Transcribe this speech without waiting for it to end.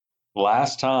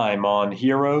Last time on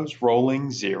Heroes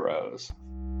Rolling Zeros.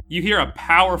 You hear a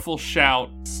powerful shout.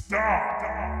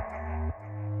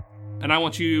 And I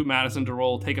want you, Madison,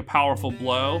 to take a powerful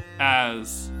blow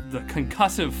as the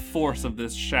concussive force of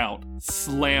this shout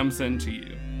slams into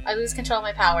you. I lose control of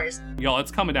my powers. Y'all, it's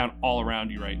coming down all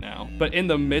around you right now. But in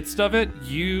the midst of it,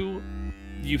 you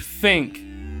think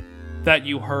that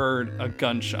you heard a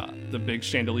gunshot. The big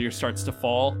chandelier starts to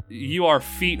fall. You are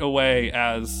feet away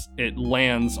as it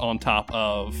lands on top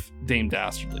of Dame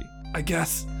Dastardly. I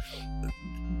guess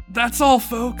that's all,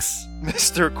 folks.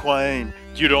 Mr. Quain,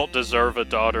 you don't deserve a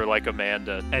daughter like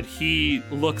Amanda. And he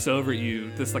looks over at you,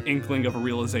 this inkling of a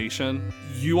realization.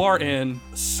 You are in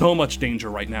so much danger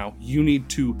right now. You need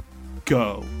to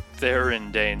go. They're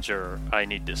in danger. I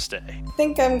need to stay. I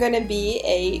think I'm gonna be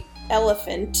a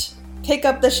elephant. Pick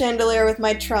up the chandelier with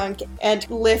my trunk and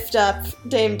lift up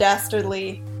Dame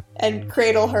Dastardly and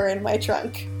cradle her in my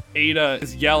trunk. Ada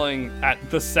is yelling at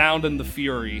the sound and the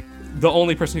fury. The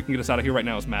only person who can get us out of here right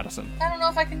now is Madison. I don't know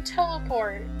if I can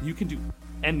teleport. You can do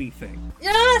anything.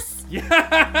 Yes!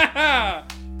 Yeah!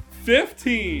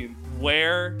 15!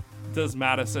 Where does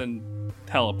Madison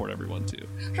teleport everyone to?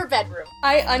 Her bedroom.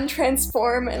 I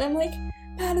untransform and I'm like,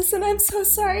 Madison, I'm so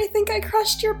sorry. I think I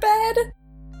crushed your bed.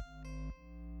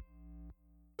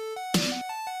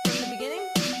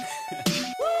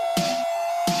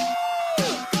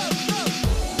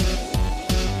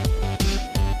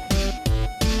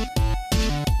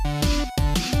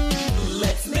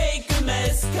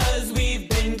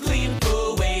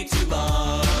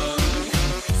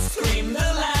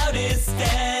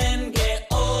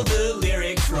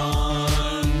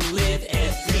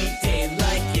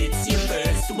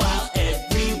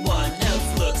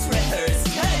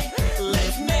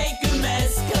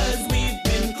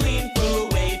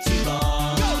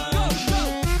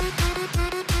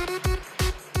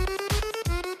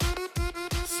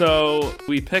 So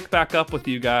we pick back up with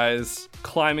you guys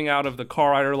climbing out of the car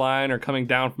rider line or coming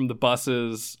down from the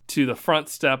buses to the front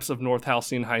steps of North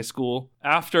Halcyon High School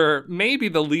after maybe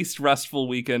the least restful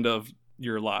weekend of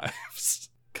your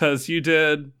lives. Because you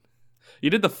did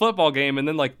the football game, and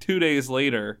then 2 days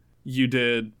later you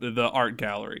did the art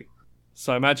gallery.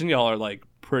 So I imagine y'all are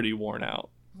pretty worn out.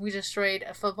 We destroyed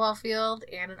a football field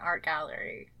and an art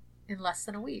gallery in less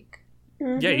than a week.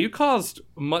 Mm-hmm. Yeah, you caused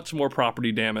much more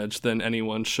property damage than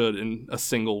anyone should in a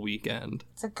single weekend.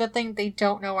 It's a good thing they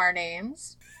don't know our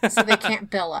names, so they can't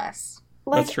bill us.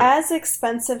 As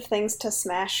expensive things to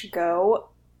smash go,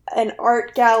 an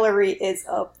art gallery is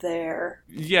up there.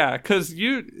 Yeah, because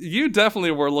you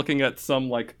definitely were looking at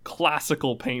some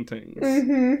classical paintings.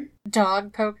 Mm-hmm.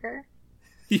 Dog poker?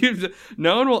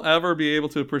 No one will ever be able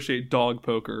to appreciate dog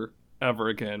poker ever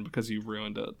again because you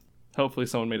ruined it. Hopefully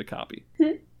someone made a copy.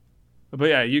 But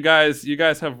yeah, you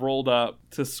guys have rolled up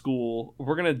to school.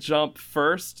 We're going to jump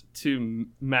first to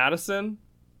Madison.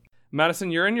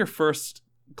 Madison, you're in your first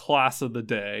class of the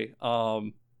day.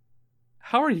 How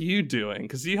are you doing?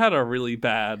 Because you had a really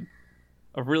bad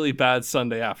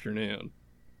Sunday afternoon.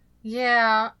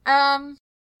 Yeah. Well,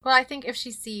 I think if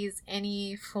she sees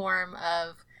any form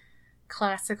of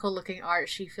classical looking art,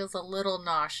 she feels a little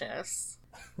nauseous,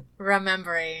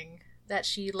 remembering that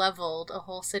she leveled a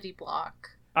whole city block.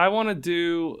 I want to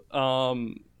do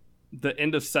the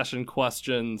end of session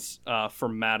questions for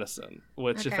Madison,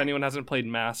 which if anyone hasn't played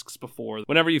Masks before,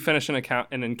 whenever you finish an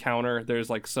encounter, there's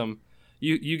some,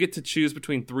 you get to choose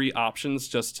between 3 options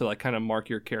just to kind of mark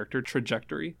your character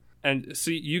trajectory. And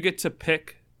so you get to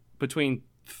pick between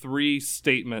 3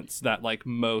 statements that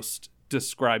most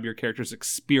describe your character's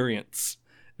experience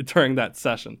during that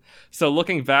session. So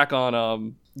looking back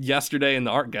on yesterday in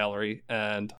the art gallery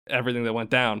and everything that went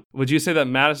down, would you say that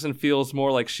Madison feels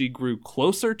more like she grew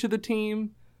closer to the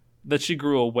team, that she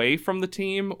grew away from the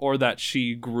team, or that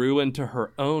she grew into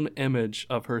her own image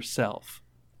of herself?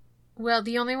 Well,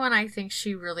 the only one I think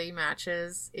she really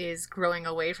matches is growing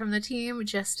away from the team,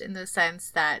 just in the sense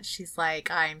that she's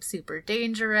I'm super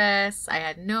dangerous. I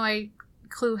had no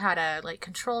clue how to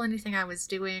control anything I was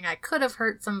doing. I could have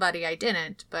hurt somebody. I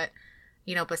didn't, but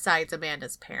besides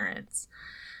Amanda's parents.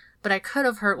 But I could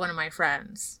have hurt one of my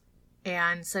friends.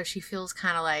 And so she feels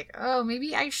kind of oh,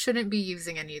 maybe I shouldn't be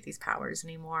using any of these powers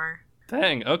anymore.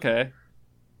 Dang, okay.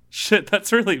 Shit,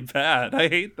 that's really bad. I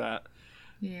hate that.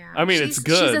 Yeah. I mean, it's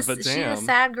good, but damn. She's a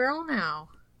sad girl now.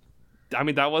 I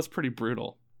mean, that was pretty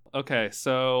brutal. Okay,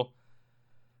 so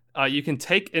you can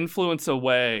take influence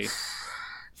away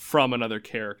from another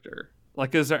character.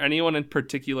 Is there anyone in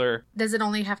particular? Does it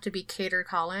only have to be Kate or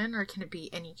Colin, or can it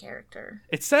be any character?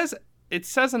 It says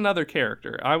another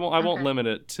character. I won't limit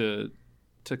it to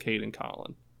Kate and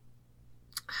Colin.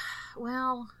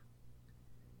 Well,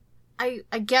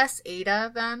 I guess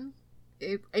Ada then,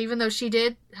 even though she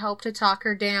did help to talk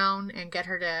her down and get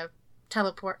her to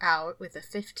teleport out with a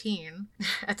 15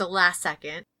 at the last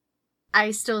second,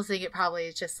 I still think it probably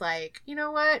is just like, you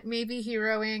know what? Maybe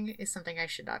heroing is something I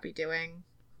should not be doing.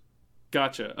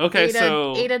 Gotcha. Okay,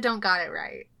 Ada don't got it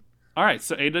right. All right,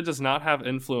 so Ada does not have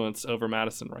influence over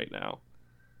Madison right now.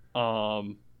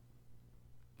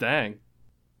 Dang.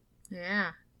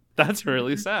 Yeah. That's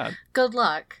really sad. Good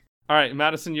luck. All right,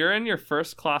 Madison, you're in your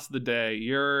first class of the day.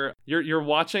 You're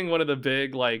watching one of the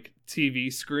big like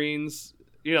TV screens.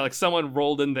 You know, like someone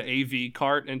rolled in the AV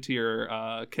cart into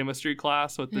your chemistry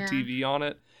class with the TV on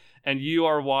it, and you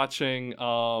are watching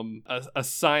a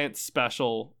science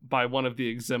special by one of the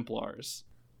exemplars.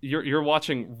 You're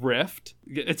watching Rift.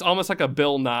 It's almost like a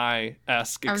Bill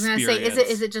Nye-esque experience. I was gonna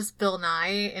say, is it just Bill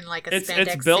Nye in like a spandex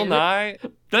It's Bill suit? Nye.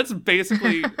 That's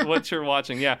basically what you're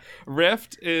watching. Yeah,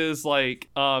 Rift is like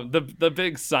the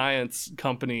big science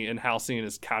company in Halcyon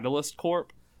is Catalyst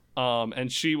Corp,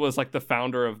 and she was like the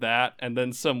founder of that. And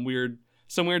then some weird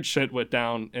shit went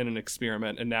down in an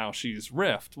experiment, and now she's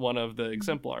Rift, one of the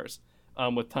exemplars,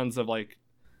 with tons of like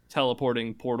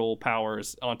teleporting portal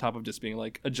powers on top of just being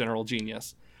like a general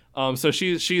genius. So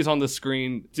she's on the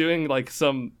screen doing like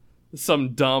some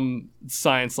dumb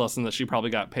science lesson that she probably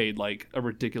got paid like a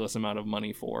ridiculous amount of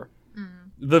money for.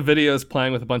 The video is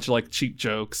playing with a bunch of like cheap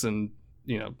jokes, and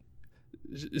you know,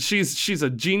 she's a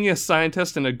genius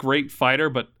scientist and a great fighter,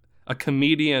 but a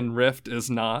comedian. Rift is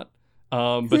not.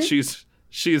 But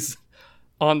she's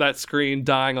on that screen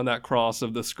dying on that cross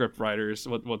of the script writers,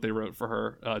 what they wrote for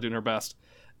her, doing her best.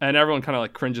 And everyone kind of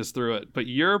like cringes through it. But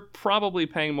you're probably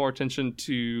paying more attention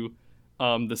to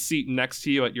the seat next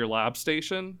to you at your lab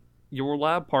station. Your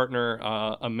lab partner,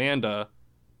 Amanda,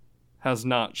 has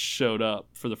not showed up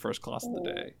for the first class of the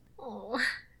day. Oh.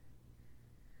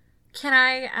 Can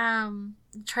I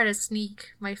try to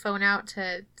sneak my phone out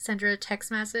to send her a text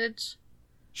message?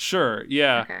 Sure,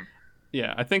 yeah. Okay.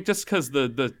 Yeah, I think just because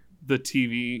the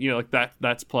TV, you know, like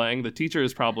that's playing, the teacher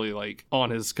is probably like on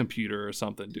his computer or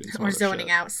something doing some or zoning shit.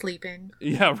 out, sleeping.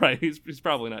 Yeah, right. He's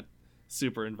probably not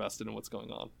super invested in what's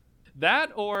going on.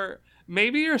 That, or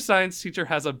maybe your science teacher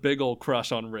has a big old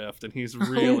crush on Rift, and he's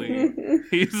really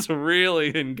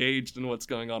engaged in what's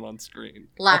going on screen,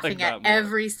 laughing like at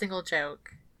every single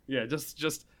joke. Yeah,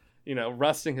 just you know,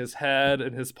 resting his head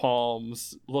in his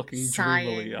palms, looking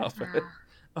dreamily up at it.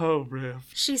 Oh, Rift.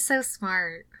 She's so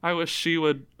smart. I wish she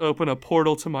would open a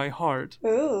portal to my heart.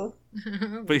 Ooh.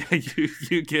 But yeah,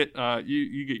 you get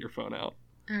your phone out.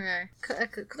 Okay.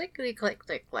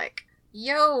 Click.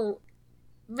 Yo,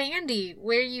 Mandy,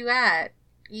 where you at?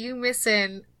 You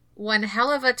missing one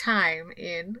hell of a time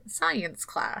in science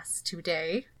class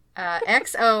today.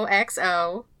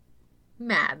 XOXO,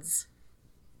 Mads.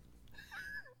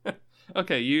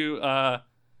 Okay, you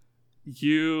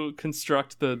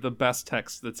construct the best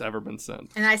text that's ever been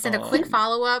sent. And I send a quick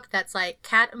follow-up that's like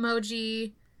cat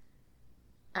emoji,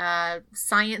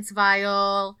 science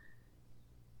vial,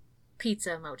 pizza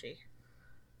emoji.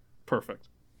 Perfect.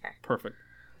 Okay. Perfect.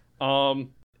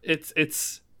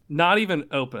 It's not even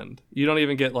opened. You don't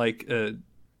even get like a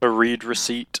read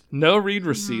receipt. No read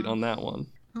receipt on that one.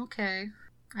 Okay.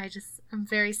 I'm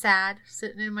very sad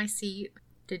sitting in my seat.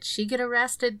 Did she get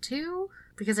arrested too?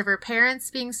 Because of her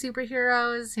parents being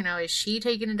superheroes? You know, is she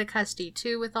taken into custody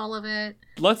too with all of it?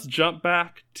 Let's jump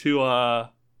back to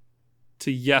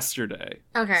yesterday.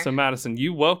 Okay. So Madison,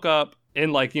 you woke up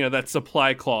in like, you know, that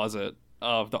supply closet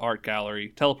of the art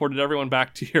gallery, teleported everyone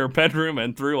back to your bedroom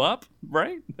and threw up,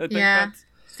 right? I think that's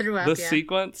threw up, the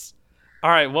sequence. All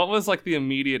right, what was like the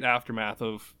immediate aftermath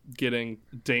of getting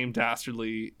Dame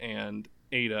Dastardly and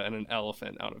Ada and an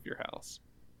elephant out of your house?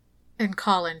 And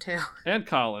Colin, too. And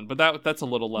Colin, but that's a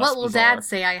little less What will bizarre. Dad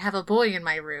say? I have a boy in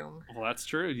my room. Well, that's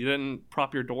true. You didn't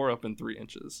prop your door open 3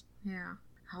 inches. Yeah.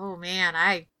 Oh, man,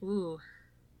 ooh.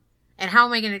 And how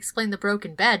am I going to explain the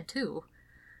broken bed, too?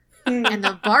 And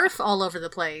the barf all over the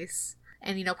place.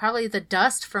 And, you know, probably the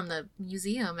dust from the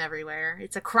museum everywhere.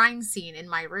 It's a crime scene in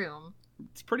my room.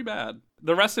 It's pretty bad.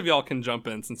 The rest of y'all can jump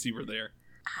in since you were there.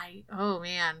 Oh,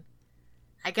 man.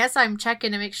 I guess I'm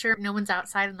checking to make sure no one's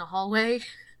outside in the hallway.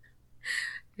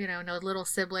 You know, no little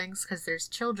siblings, because there's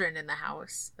children in the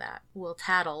house that will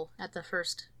tattle at the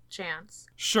first chance.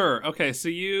 Sure. Okay, so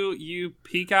you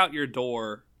peek out your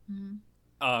door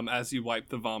as you wipe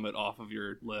the vomit off of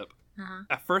your lip. Uh-huh.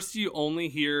 At first, you only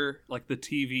hear like the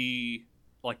TV,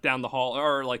 like down the hall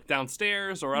or like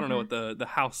downstairs, or I don't know what the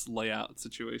house layout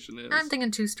situation is. I'm thinking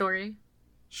 2-story.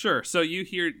 Sure. So you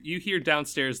hear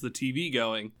downstairs the TV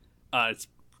going. It's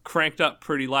cranked up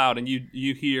pretty loud, and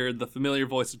you hear the familiar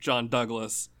voice of John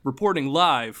Douglas reporting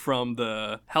live from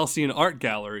the Halcyon Art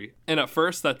Gallery. And at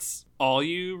first, that's all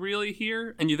you really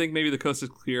hear, and you think maybe the coast is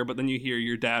clear, but then you hear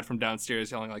your dad from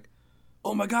downstairs yelling like,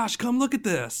 "Oh my gosh, come look at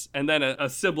this!" And then a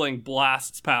sibling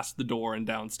blasts past the door and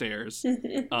downstairs.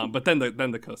 But then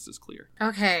the coast is clear.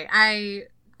 Okay,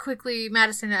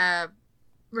 Madison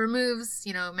removes,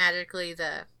 magically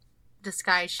the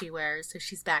disguise she wears, so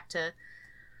she's back to,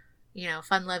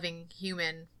 fun-loving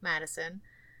human Madison.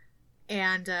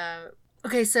 And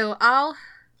okay, so I'll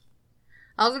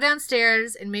go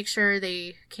downstairs and make sure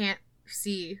they can't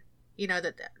see,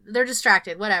 that they're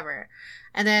distracted, whatever.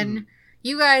 And then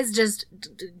you guys just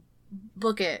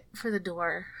book it for the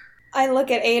door. I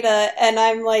look at Ada and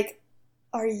I'm like,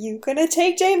 are you gonna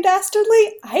take Dame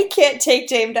Dastardly? I can't take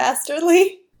Dame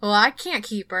Dastardly. Well, I can't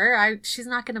keep her. She's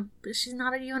not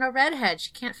even a redhead.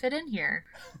 She can't fit in here.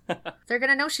 They're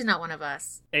gonna know she's not one of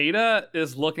us. Ada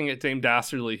is looking at Dame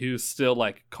Dastardly, who's still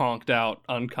like conked out,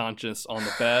 unconscious on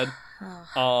the bed.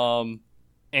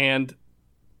 And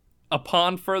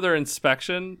upon further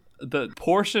inspection, the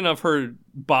portion of her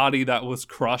body that was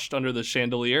crushed under the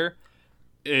chandelier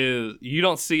you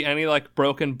don't see any like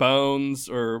broken bones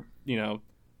or,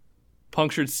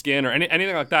 punctured skin or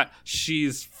anything like that.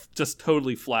 She's just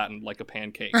totally flattened like a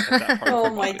pancake at that part.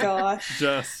 Oh my gosh.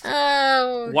 Just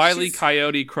Wile E.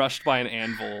 Coyote crushed by an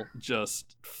anvil,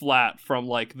 just flat from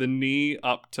like the knee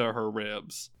up to her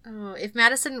ribs. Oh, if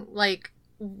Madison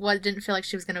didn't feel like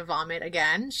she was gonna vomit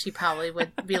again, she probably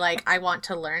would be like, I want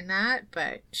to learn that.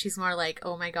 But she's more like,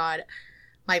 oh my god,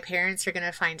 my parents are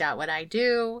gonna find out what I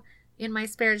do in my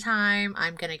spare time.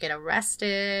 I'm gonna get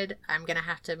arrested. I'm gonna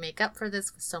have to make up for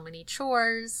this with so many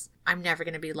chores. I'm never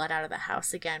gonna be let out of the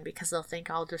house again because they'll think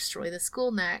I'll destroy the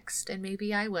school next, and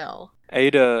maybe I will.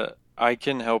 Ada, I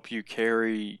can help you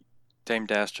carry Dame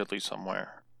Dastardly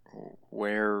somewhere.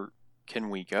 Where can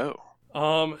we go?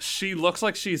 She looks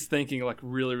like she's thinking like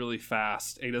really, really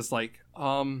fast. Ada's like,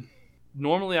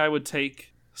 normally I would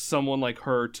take someone like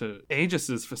her to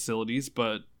Aegis's facilities,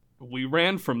 but we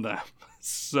ran from them.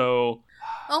 So,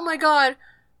 oh my god,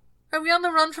 are we on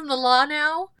the run from the law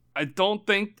now? I don't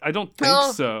think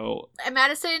so. And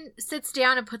Madison sits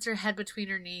down and puts her head between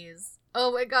her knees.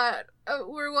 Oh my god,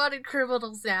 we're wanted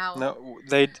criminals now. No,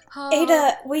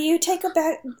 Ada, will you take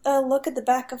a look at the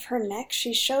back of her neck?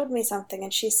 She showed me something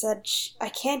and she said, I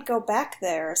can't go back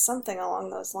there, or something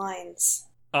along those lines.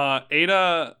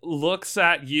 Ada looks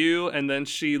at you and then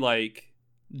she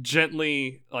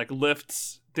gently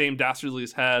lifts Dame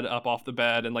Dastardly's head up off the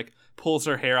bed and pulls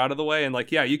her hair out of the way, and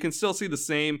you can still see the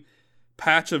same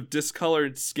patch of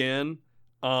discolored skin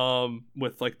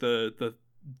with the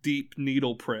deep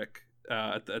needle prick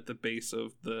at the base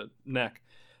of the neck,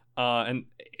 and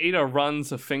Ada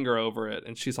runs a finger over it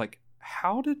and she's like,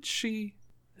 how did she,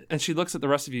 and she looks at the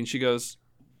rest of you and she goes,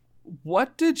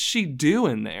 what did she do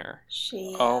in there?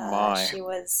 She she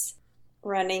was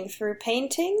running through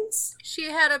paintings. She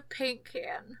had a paint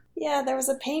can. Yeah, there was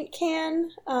a paint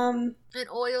can. An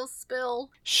oil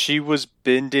spill. She was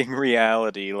bending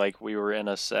reality like we were in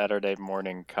a Saturday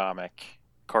morning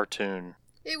cartoon.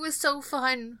 It was so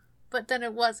fun, but then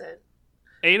it wasn't.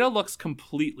 Ada looks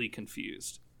completely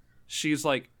confused. She's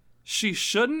like, she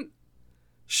shouldn't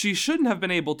have been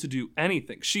able to do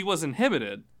anything. She was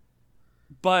inhibited,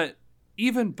 but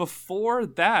even before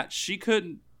that, she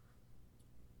couldn't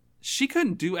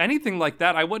do anything like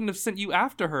that. I wouldn't have sent you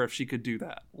after her if she could do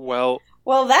that. Well,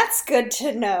 that's good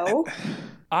to know.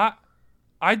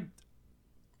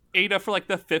 Ada, for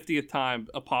the 50th time,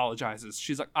 apologizes.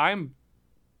 She's like, I'm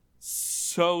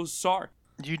so sorry.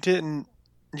 You didn't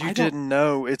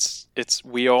know. It's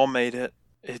we all made it.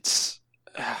 It's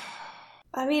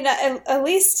I mean, at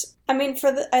least,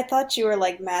 I thought you were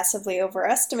massively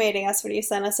overestimating us when you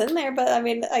sent us in there, but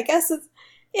I guess it's,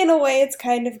 in a way, it's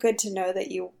kind of good to know that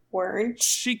you weren't.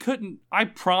 She couldn't, I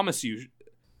promise you,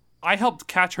 I helped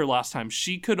catch her last time.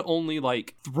 She could only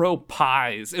throw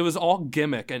pies. It was all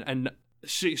gimmick, and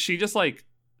she just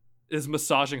is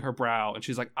massaging her brow, and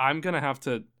she's like, I'm gonna have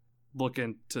to look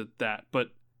into that.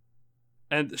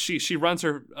 And she runs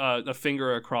her a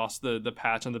finger across the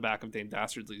patch on the back of Dame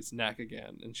Dastardly's neck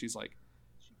again, and she's like,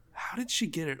 how did she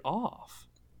get it off?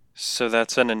 So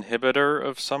that's an inhibitor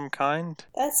of some kind?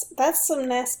 That's some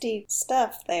nasty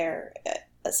stuff there.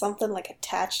 Something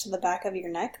attached to the back of your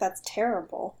neck? That's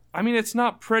terrible. It's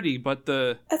not pretty, but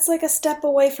That's a step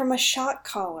away from a shock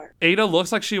collar. Ada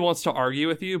looks like she wants to argue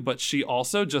with you, but she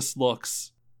also just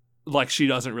looks like she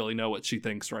doesn't really know what she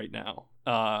thinks right now.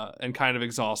 And kind of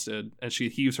exhausted, and she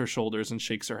heaves her shoulders and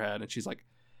shakes her head, and she's like,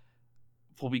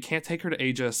 well, we can't take her to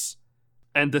Aegis.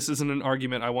 And this isn't an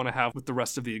argument I want to have with the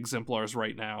rest of the exemplars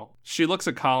right now. She looks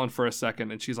at Colin for a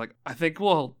second and she's like, I think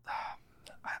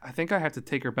I have to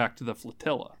take her back to the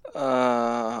flotilla.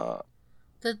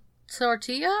 The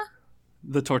tortilla?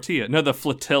 The tortilla. No, the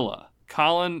flotilla.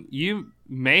 Colin, you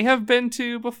may have been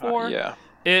to before. Yeah.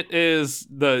 It is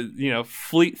the,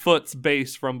 Fleetfoot's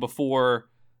base from before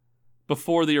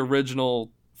the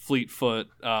original Fleetfoot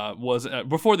was,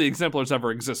 before the exemplars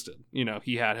ever existed.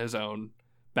 He had his own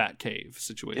Bat Cave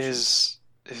situation. Is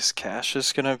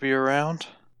Cassius gonna be around?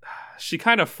 She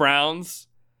kind of frowns.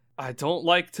 I don't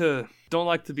like to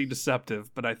be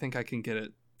deceptive, but I think I can get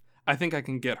it. I think I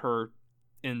can get her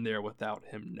in there without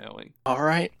him knowing. All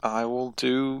right, I will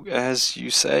do as you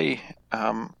say.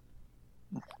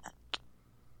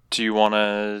 Do you want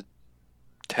to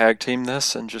tag team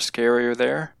this and just carry her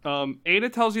there? Ada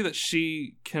tells you that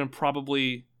she can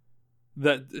probably,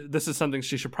 that this is something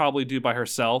she should probably do by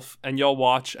herself, and you'll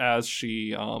watch as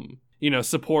she,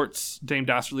 supports Dame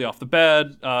Dastardly off the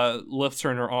bed, lifts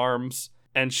her in her arms,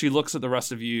 and she looks at the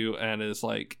rest of you and is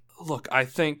like, look, I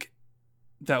think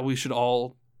that we should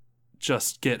all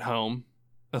just get home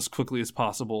as quickly as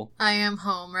possible. I am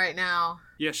home right now.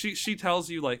 Yeah, she tells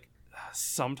you, like,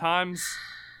 sometimes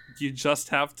you just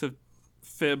have to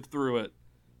fib through it,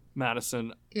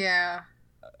 Madison. Yeah.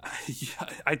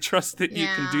 I trust that you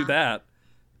can do that.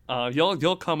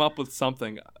 You'll come up with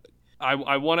something.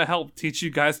 I want to help teach you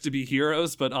guys to be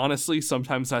heroes, but honestly,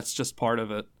 sometimes that's just part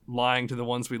of it. Lying to the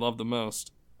ones we love the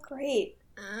most. Great.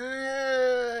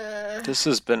 This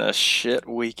has been a shit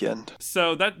weekend.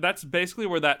 So that's basically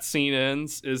where that scene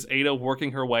ends, is Ada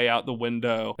working her way out the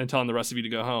window and telling the rest of you to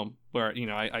go home, where,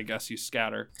 I guess you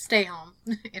scatter. Stay home,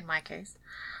 in my case.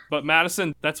 But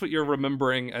Madison, that's what you're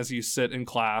remembering as you sit in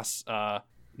class,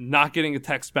 not getting a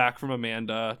text back from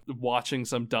Amanda, watching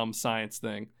some dumb science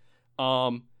thing.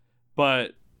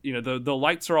 But, the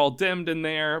lights are all dimmed in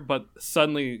there, but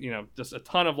suddenly, just a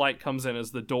ton of light comes in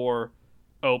as the door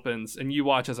opens, and you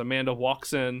watch as Amanda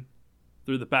walks in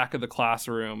through the back of the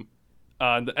classroom,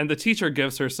 and the teacher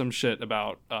gives her some shit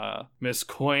about, Miss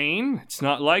Quain, it's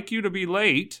not like you to be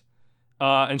late.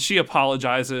 And she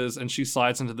apologizes, and she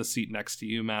slides into the seat next to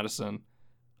you, Madison,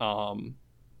 and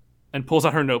pulls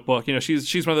out her notebook.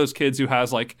 She's one of those kids who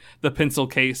has, like, the pencil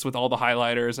case with all the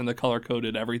highlighters and the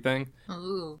color-coded everything.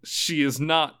 Ooh. She is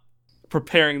not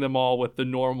preparing them all with the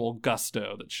normal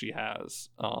gusto that she has.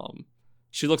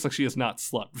 She looks like she has not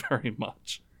slept very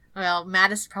much. Well,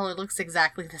 Madison probably looks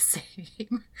exactly the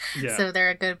same. Yeah. So they're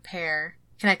a good pair.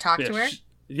 Can I talk to her?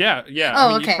 Yeah.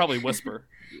 Oh, You okay. can probably whisper.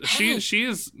 Hey. She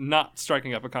is not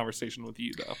striking up a conversation with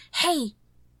you, though. Hey,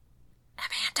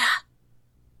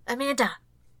 Amanda.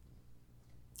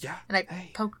 Yeah. And I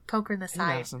hey. poke her in the Hey,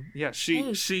 side. Madison. Yeah,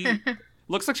 she Hey.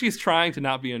 looks like she's trying to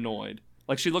not be annoyed.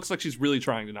 Like, she looks like she's really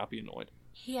trying to not be annoyed.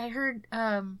 Hey, I heard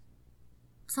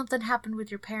something happened with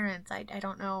your parents. I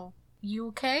don't know. You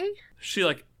okay? She,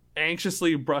 like,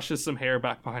 anxiously brushes some hair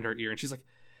back behind her ear, and she's like,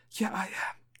 "Yeah,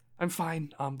 I'm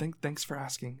fine. Thanks for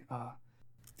asking.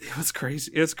 It was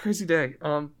crazy. It was a crazy day.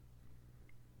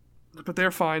 But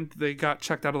they're fine. They got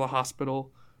checked out of the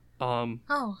hospital.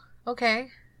 Oh, okay.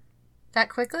 That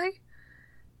quickly?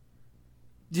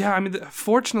 Yeah, I mean,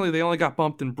 fortunately, they only got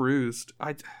bumped and bruised.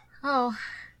 Oh,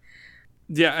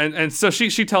 Yeah, and so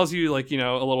she tells you, like, a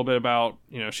little bit about,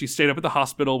 she stayed up at the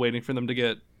hospital waiting for them to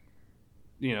get,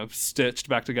 stitched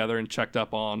back together and checked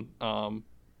up on.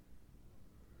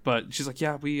 But she's like,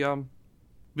 yeah, we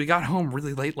got home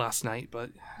really late last night, but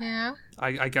yeah.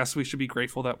 I guess we should be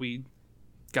grateful that we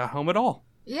got home at all.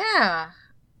 Yeah.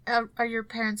 Are your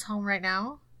parents home right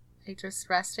now? They just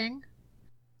resting?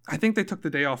 I think they took the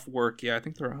day off work. Yeah, I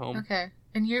think they're at home. Okay.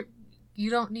 And you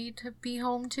don't need to be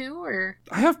home too, or?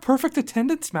 I have perfect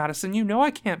attendance, Madison. You know I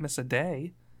can't miss a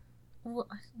day. Well,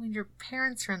 when your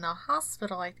parents are in the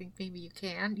hospital, I think maybe you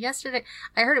can. Yesterday,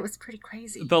 I heard it was pretty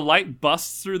crazy. The light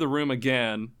busts through the room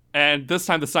again, and this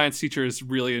time the science teacher is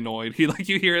really annoyed.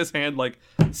 You hear his hand, like,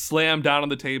 slam down on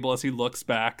the table as he looks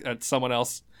back at someone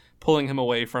else pulling him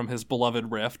away from his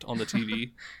beloved Rift on the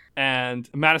TV. And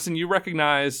Madison, you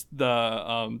recognize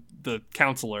the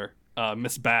counselor,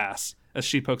 Miss Bass, as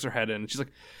she pokes her head in. And she's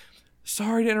like,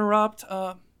 "Sorry to interrupt.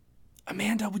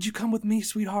 Amanda, would you come with me,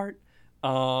 sweetheart?"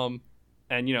 And,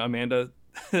 Amanda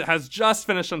has just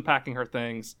finished unpacking her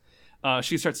things.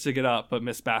 She starts to get up, but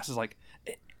Miss Bass is like,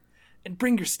 "And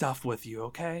bring your stuff with you,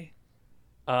 okay?"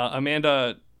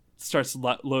 Amanda starts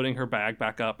loading her bag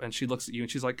back up, and she looks at you, and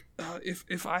she's like,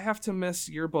 if I have to miss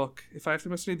any of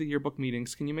the yearbook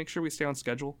meetings, can you make sure we stay on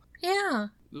schedule? Yeah.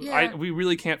 Yeah. We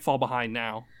really can't fall behind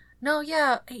now. No,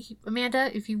 yeah. Hey, Amanda,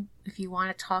 if you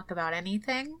want to talk about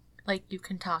anything, like, you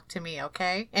can talk to me,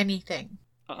 okay? Anything.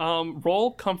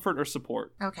 Roll comfort or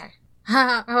support. Okay.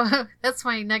 Oh, that's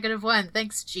my -1.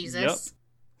 Thanks, Jesus.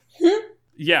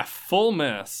 Yeah, full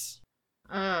miss.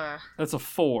 Ugh. That's a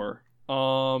 4.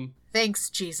 Thanks,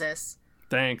 Jesus.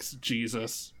 Thanks,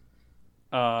 Jesus.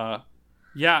 Yeah,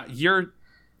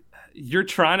 you're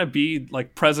trying to be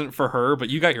like present for her, but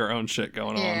you got your own shit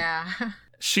going on. Yeah.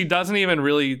 She doesn't even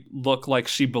really look like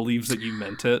she believes that you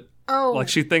meant it. Oh. Like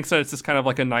she thinks that it's just kind of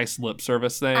like a nice lip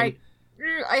service thing.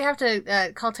 I have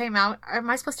to call time out. Am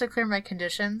I supposed to clear my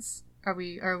conditions? Are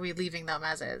we leaving them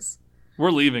as is?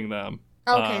 We're leaving them.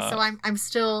 Okay, so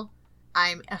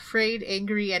I'm afraid,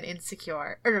 angry, and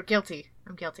insecure. Or guilty.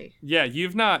 I'm guilty. Yeah,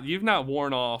 you've not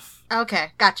worn off.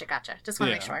 Okay, gotcha. Just want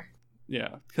to make Yeah. sure.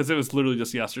 Yeah, because it was literally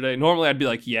just yesterday. Normally I'd be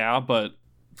like, yeah, but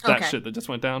it's that Okay. shit that just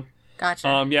went down.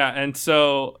 Gotcha. Yeah, and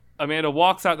so Amanda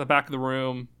walks out the back of the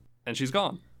room, and she's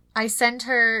gone. I send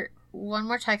her one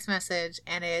more text message,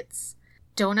 and it's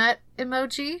donut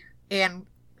emoji, and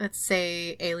let's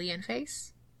say alien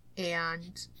face,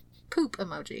 and poop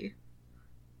emoji.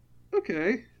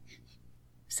 Okay.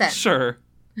 Send. Sure.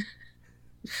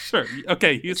 Sure.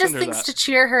 Okay, you Just send her things that. to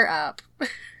cheer her up.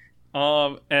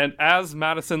 And as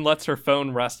Madison lets her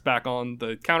phone rest back on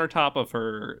the countertop of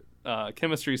her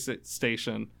chemistry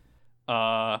station,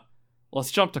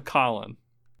 let's jump to Colin.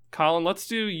 Colin, let's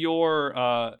do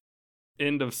your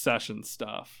end of session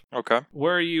stuff. Okay.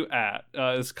 Where are you at?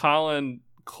 Is Colin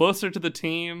closer to the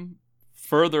team,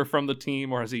 further from the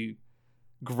team, or has he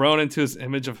grown into his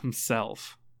image of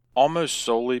himself? Almost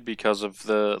solely because of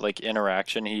the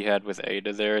interaction he had with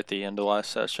Ada there at the end of last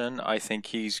session. I think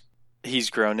he's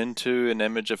grown into an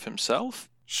image of himself.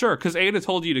 Sure, because Ada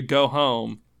told you to go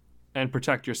home and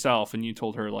protect yourself, and you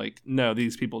told her, no,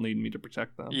 these people need me to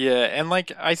protect them. Yeah, and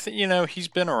I think, he's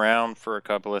been around for a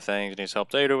couple of things, and he's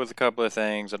helped Ada with a couple of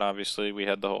things, and obviously we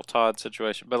had the whole Todd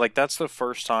situation, but that's the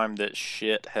first time that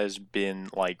shit has been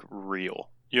real.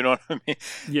 You know what I mean?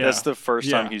 Yeah. That's the first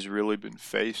Yeah. time he's really been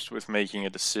faced with making a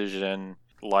decision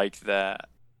like that.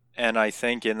 And I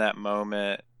think in that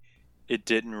moment, it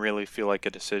didn't really feel like a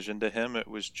decision to him. It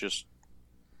was just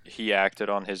he acted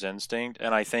on his instinct.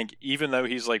 And I think even though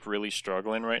he's really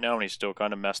struggling right now and he's still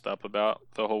kind of messed up about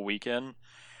the whole weekend,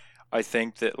 I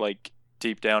think that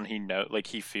deep down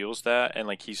he feels that,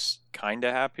 and he's kind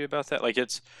of happy about that.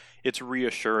 It's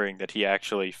reassuring that he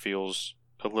actually feels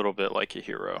a little bit like a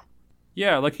hero.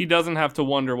 Yeah, he doesn't have to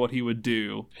wonder what he would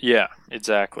do Yeah,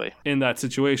 exactly. in that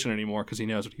situation anymore because he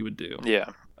knows what he would do. Yeah.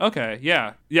 Okay,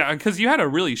 yeah. Yeah, because you had a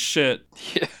really shit...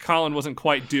 Yeah. Colin wasn't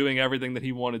quite doing everything that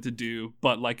he wanted to do,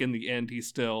 but, in the end, he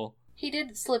still... He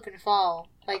did slip and fall,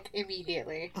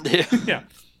 immediately. Yeah. Yeah.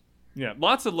 Yeah,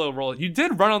 lots of low roll. You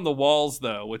did run on the walls,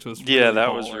 though, which was really Yeah, that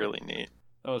baller. was really neat.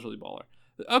 That was really baller.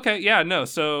 Okay, yeah, no,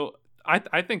 so...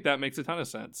 I think that makes a ton of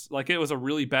sense. It was a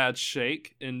really bad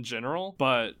shake in general,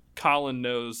 but Colin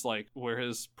knows, where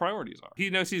his priorities are. He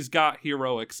knows he's got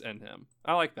heroics in him.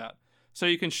 I like that. So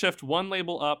you can shift one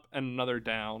label up and another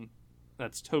down.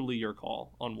 That's totally your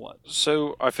call on what.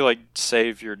 So I feel like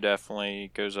Savior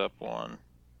definitely goes up one.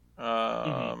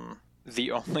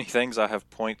 The only things I have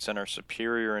points in are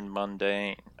Superior and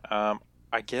Mundane.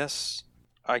 I guess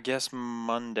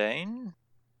Mundane?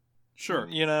 Sure.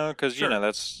 Because, Sure.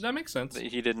 that's... That makes sense.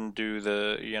 He didn't do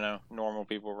the, normal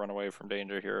people run away from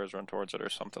danger, heroes run towards it, or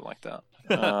something like that.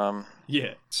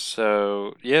 Yeah.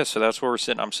 So that's where we're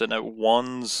sitting. I'm sitting at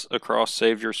ones across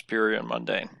Savior, Superior, and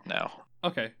Mundane now.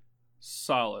 Okay.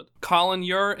 Solid. Colin,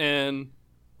 you're in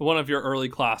one of your early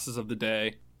classes of the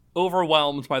day,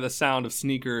 overwhelmed by the sound of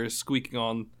sneakers squeaking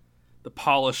on the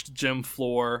polished gym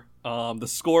floor. The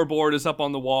scoreboard is up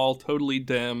on the wall, totally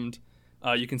dimmed.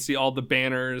 You can see all the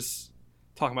banners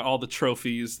talking about all the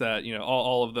trophies that,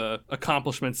 all of the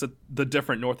accomplishments that the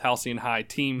different North Halcyon High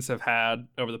teams have had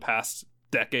over the past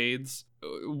decades.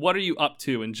 What are you up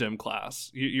to in gym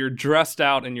class? You're dressed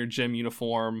out in your gym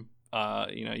uniform.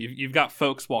 You've got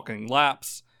folks walking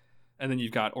laps, and then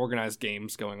you've got organized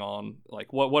games going on.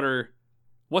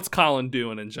 What's Colin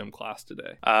doing in gym class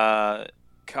today?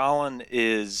 Colin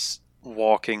is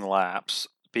walking laps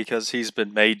because he's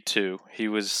been made to. He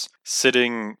was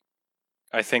sitting,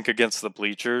 I think, against the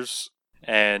bleachers,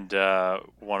 and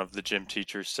one of the gym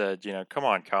teachers said, come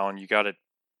on, Colin, you got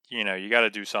to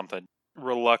do something.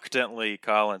 Reluctantly,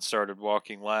 Colin started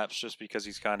walking laps just because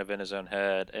he's kind of in his own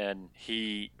head, and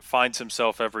he finds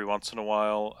himself every once in a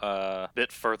while a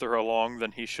bit further along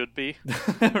than he should be.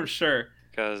 Sure.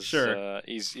 Because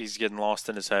he's getting lost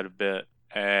in his head a bit,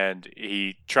 and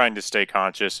he trying to stay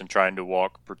conscious and trying to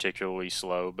walk particularly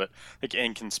slow, but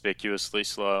inconspicuously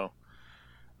slow.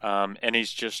 And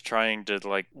he's just trying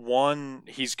to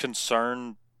he's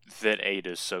concerned that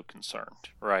Ada's so concerned,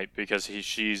 right? Because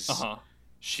she's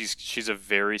a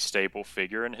very stable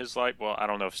figure in his life. Well, I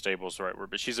don't know if stable is the right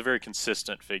word, but she's a very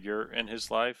consistent figure in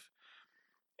his life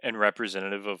and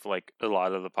representative of like a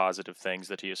lot of the positive things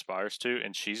that he aspires to.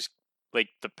 And she's like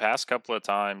the past couple of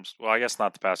times, well, I guess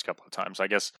not the past couple of times. I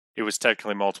guess it was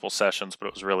technically multiple sessions, but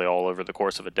it was really all over the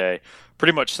course of a day.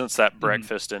 Pretty much since that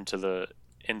breakfast into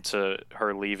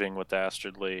her leaving with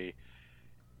Dastardly,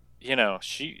 you know,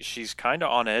 she's kind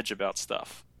of on edge about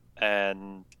stuff.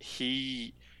 And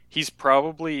he's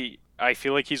probably, I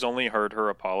feel like he's only heard her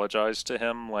apologize to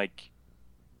him like,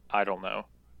 I don't know,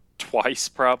 twice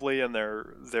probably in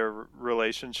their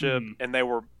relationship. And they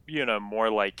were, you know, more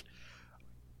like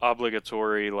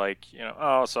obligatory, like, you know,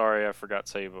 oh, sorry, I forgot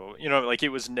Sabo. You know, like it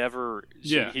was never,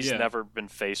 he's never been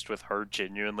faced with her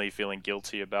genuinely feeling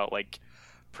guilty about like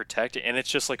protecting. And it's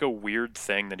just like a weird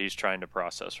thing that he's trying to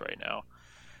process right now.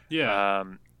 Yeah.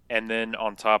 And then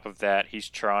on top of that, he's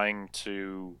trying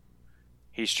to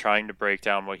break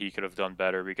down what he could have done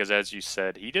better because, as you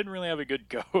said, he didn't really have a good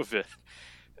go of it.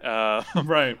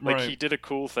 Right. He did a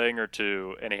cool thing or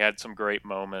two, and he had some great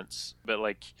moments, but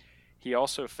like he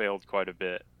also failed quite a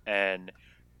bit, and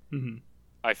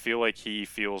I feel like he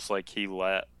feels like he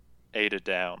let Ada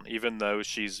down, even though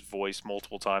she's voiced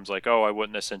multiple times like, oh, I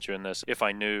wouldn't have sent you in this if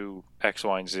I knew X,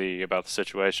 Y, and Z about the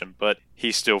situation. But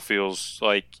he still feels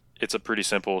like it's a pretty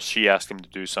simple, she asked him to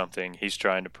do something, he's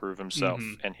trying to prove himself,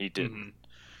 and he didn't.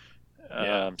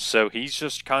 So he's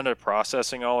just kind of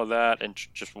processing all of that and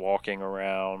just walking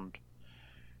around.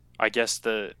 I guess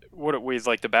the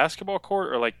basketball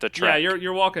court or like the track? Yeah,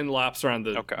 you're walking laps around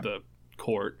the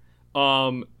court.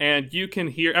 And you can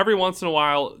hear every once in a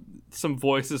while some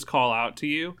voices call out to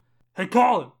you. Hey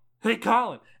Colin! Hey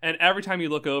Colin! And every time you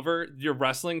look over, your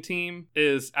wrestling team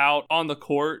is out on the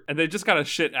court, and they just got a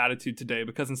shit attitude today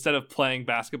because instead of playing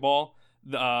basketball,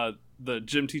 the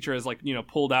gym teacher has like, you know,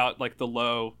 pulled out like the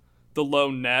low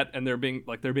net, and they're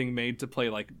being made to play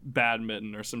like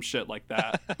badminton or some shit like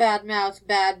that. Badmouth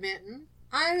badminton.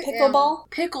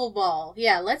 Pickleball.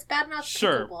 Yeah, let's badmouth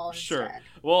pickleball instead.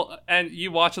 Well, and you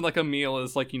watching like Emil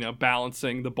is like, you know,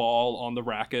 balancing the ball on the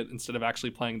racket instead of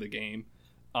actually playing the game.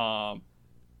 And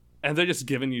they're just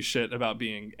giving you shit about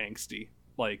being angsty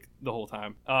like the whole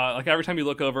time. Like every time you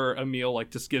look over, Emil like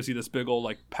just gives you this big old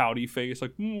like pouty face,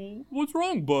 like, what's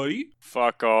wrong, buddy?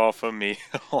 Fuck off, Emil.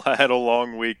 I had a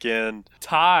long weekend.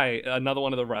 Ty, another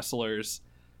one of the wrestlers,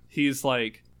 he's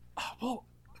like, oh, well,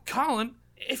 Colin,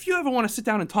 if you ever want to sit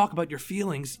down and talk about your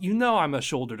feelings, you know I'm a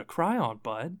shoulder to cry on,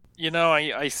 bud. You know,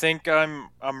 I think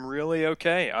I'm really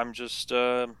okay. I'm just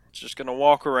gonna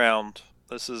walk around.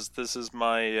 This is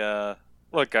my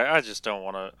look. I just don't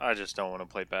want to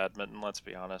play badminton. Let's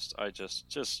be honest. I just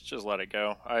let it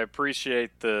go. I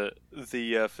appreciate the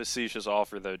facetious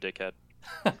offer though, dickhead.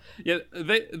 Yeah,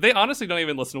 they honestly don't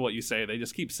even listen to what you say. They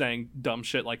just keep saying dumb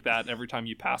shit like that every time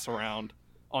you pass around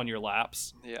on your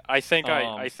laps. Yeah, I think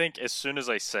I think as soon as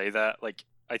I say that, like,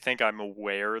 I think I'm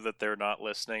aware that they're not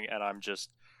listening, and I'm just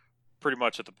pretty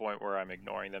much at the point where I'm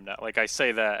ignoring them now. Like, I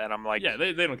say that, and I'm like, yeah,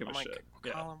 they don't give a shit.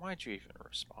 Like, Colin, why'd you even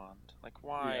respond? Like,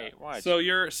 why? Yeah.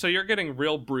 So you're getting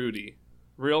real broody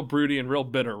and real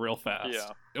bitter real fast.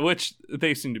 Yeah, which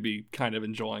they seem to be kind of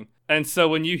enjoying. And so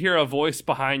when you hear a voice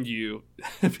behind you,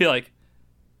 be like,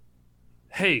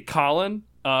 "Hey, Colin,"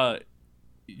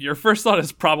 your first thought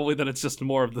is probably that it's just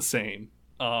more of the same.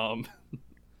 Yeah.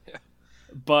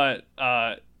 But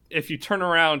if you turn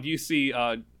around, you see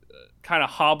kind of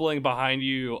hobbling behind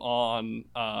you on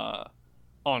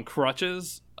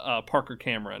crutches, Parker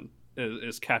Cameron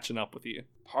is catching up with you.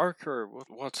 Parker,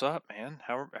 what's up, man?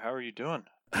 How are you doing?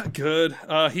 Good.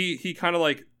 He kind of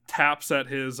like taps at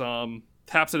his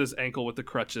ankle with the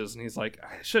crutches, and he's like,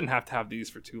 I shouldn't have to have these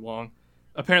for too long.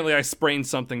 Apparently, I sprained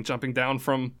something jumping down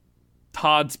from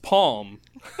Todd's palm,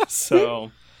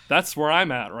 so that's where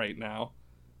I'm at right now.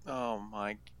 Oh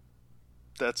my,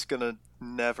 that's gonna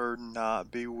never not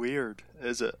be weird,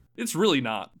 is it? It's really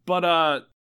not. But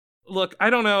look, I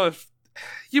don't know if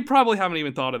you probably haven't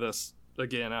even thought of this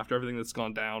again after everything that's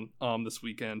gone down this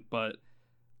weekend, but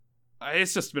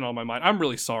it's just been on my mind. I'm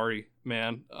really sorry,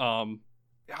 man. I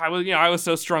was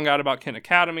so strung out about Kent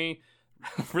Academy.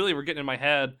 Really, we're getting in my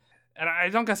head. And I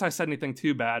don't guess I said anything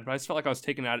too bad, but I just felt like I was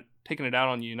taking it out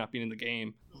on you not being in the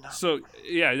game. No. So,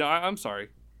 yeah, I'm sorry.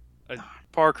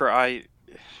 Parker, I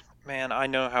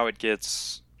know how it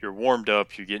gets. You're warmed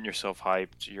up, you're getting yourself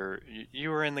hyped, you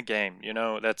were in the game, you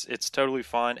know, it's totally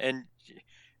fine, and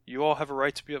you all have a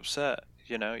right to be upset,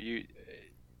 you know, you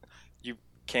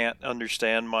can't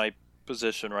understand my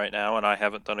position right now, and I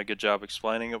haven't done a good job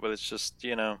explaining it, but it's just,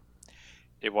 you know,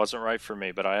 it wasn't right for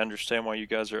me, but I understand why you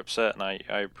guys are upset, and I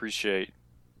appreciate,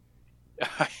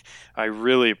 I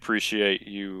really appreciate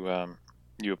you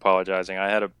you apologizing. I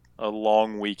had a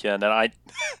long weekend, and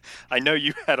I know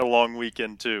you had a long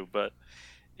weekend too, but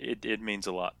it means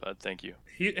a lot, bud. Thank you.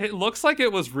 It looks like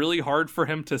it was really hard for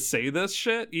him to say this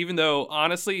shit, even though,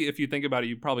 honestly, if you think about it,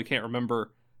 you probably can't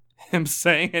remember him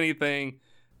saying anything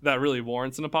that really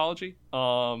warrants an apology.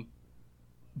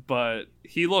 But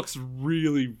he looks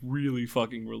really, really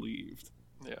fucking relieved.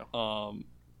 Yeah.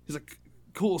 He's like,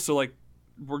 cool, so, like,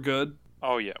 we're good?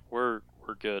 Oh, yeah, we're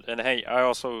good. And hey,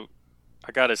 I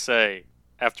gotta say,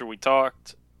 after we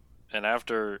talked, and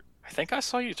after, I think I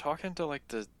saw you talking to, like,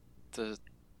 the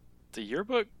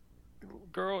yearbook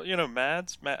girl,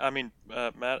 Matt,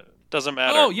 doesn't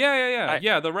matter. Oh,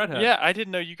 yeah, the redhead. Yeah, I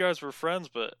didn't know you guys were friends,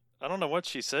 but I don't know what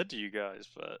she said to you guys,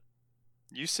 but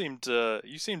you seemed to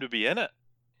be in it.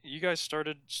 You guys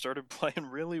started playing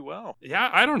really well.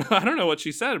 Yeah, I don't know what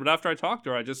she said, but after I talked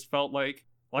to her, I just felt like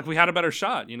we had a better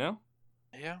shot,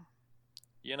 Yeah.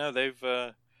 They've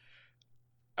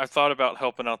I've thought about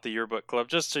helping out the yearbook club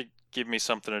just to give me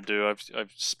something to do.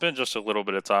 I've spent just a little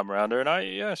bit of time around her,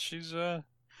 and she's a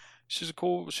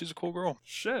cool girl.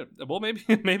 Shit. Well,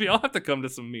 maybe I'll have to come to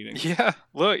some meetings. Yeah.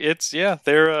 Look,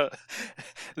 they're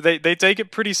they take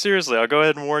it pretty seriously. I'll go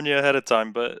ahead and warn you ahead of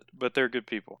time, but they're good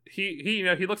people. He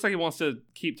looks like he wants to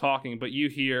keep talking, but you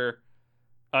hear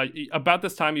about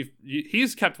this time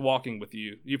he's kept walking with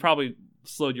you. You probably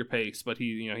slowed your pace, but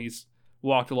he's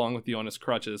walked along with you on his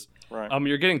crutches. Right.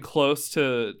 You're getting close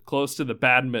to the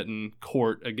badminton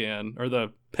court again, or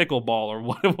the pickleball, or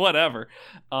whatever.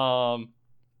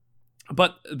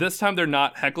 But this time they're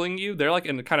not heckling you. They're like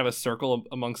in kind of a circle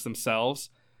amongst themselves.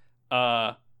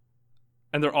 And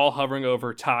they're all hovering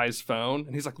over Ty's phone.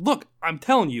 And he's like, look, I'm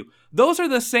telling you, those are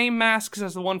the same masks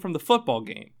as the one from the football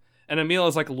game. And Emil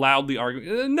is like loudly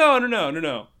arguing,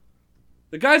 no.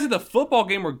 The guys at the football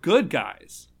game were good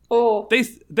guys. Oh.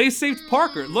 They saved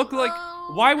Parker. Look, like,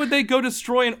 why would they go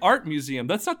destroy an art museum?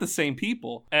 That's not the same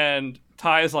people. And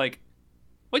Ty is like,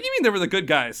 what do you mean they were the good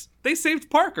guys? They saved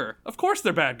Parker. Of course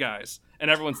they're bad guys. And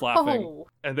everyone's laughing. Oh.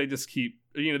 And they just keep,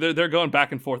 they're going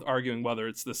back and forth arguing whether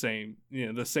it's the same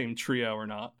trio or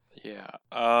not. Yeah.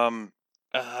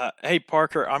 Hey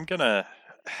Parker, I'm gonna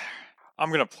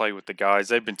play with the guys.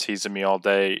 They've been teasing me all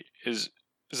day. Is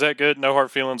that good? No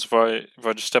hard feelings if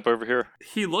I just step over here?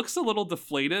 He looks a little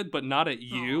deflated, but not at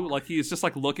you. Like he's just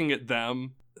like looking at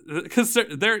them. Because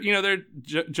they're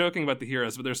joking about the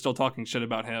heroes, but they're still talking shit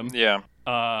about him. Yeah.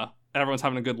 Everyone's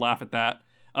having a good laugh at that.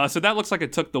 So that looks like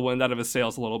it took the wind out of his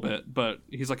sails a little bit. But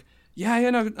he's like,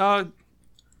 yeah,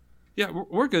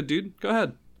 we're good, dude. Go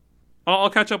ahead.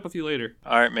 I'll catch up with you later.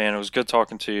 All right, man. It was good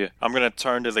talking to you. I'm gonna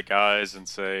turn to the guys and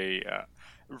say,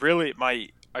 really,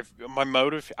 my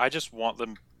motive. I just want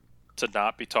them to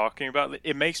not be talking about it.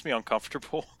 It makes me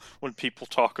uncomfortable when people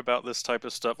talk about this type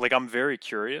of stuff. Like, I'm very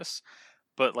curious.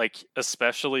 But, like,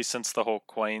 especially since the whole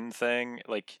Quain thing,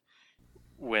 like,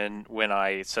 when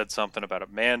I said something about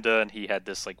Amanda and he had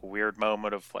this, like, weird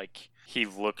moment of, like, he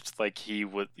looked like he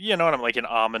would, like, an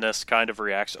ominous kind of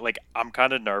reaction. Like, I'm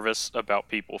kind of nervous about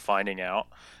people finding out.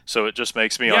 So it just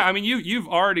makes me... Yeah, I mean, you've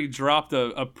already dropped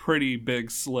a pretty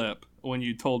big slip when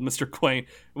you told Mr. Quain,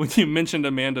 when you mentioned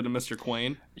Amanda to Mr.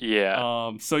 Quain.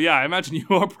 Yeah. So, yeah, I imagine you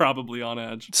are probably on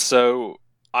edge. So...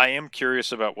 I am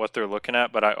curious about what they're looking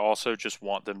at, but I also just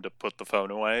want them to put the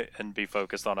phone away and be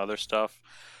focused on other stuff.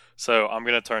 So I'm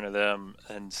gonna turn to them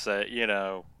and say,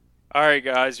 all right,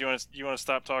 guys, you want to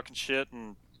stop talking shit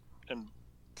and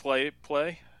play?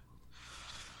 Play.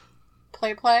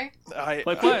 Play.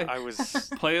 I was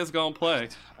play is gonna play.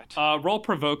 Roll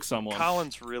provoke someone.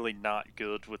 Colin's really not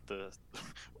good with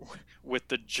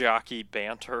the jockey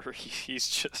banter. He's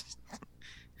just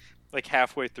like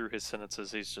halfway through his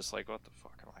sentences, he's just like, "What the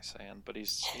fuck am I saying?" But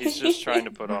he's just trying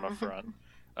to put on a front.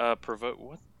 Provoke.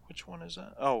 What? Which one is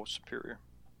that? Oh, superior.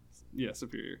 Yeah,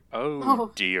 superior.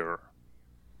 Oh dear.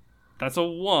 That's a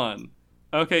 1.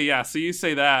 Okay, yeah. So you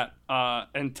say that,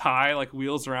 and Ty like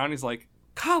wheels around. He's like,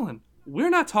 "Colin, we're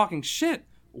not talking shit.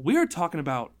 We're talking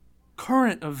about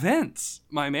current events,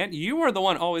 my man. You are the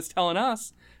one always telling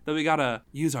us that we gotta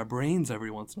use our brains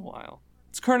every once in a while.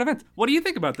 It's current events. What do you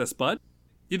think about this, bud?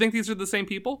 You think these are the same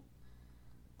people?"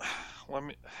 Let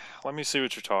me see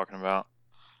what you're talking about.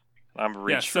 I'm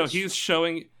reaching. Yeah, so he's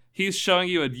showing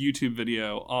you a YouTube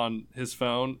video on his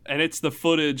phone, and it's the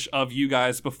footage of you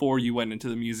guys before you went into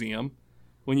the museum,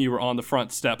 when you were on the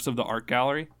front steps of the art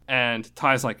gallery. And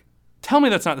Ty's like, "Tell me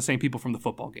that's not the same people from the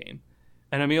football game."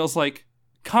 And Emil's like,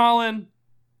 "Colin,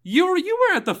 you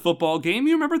were at the football game.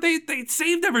 You remember they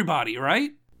saved everybody,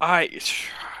 right?"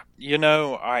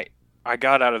 I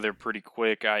got out of there pretty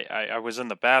quick. I was in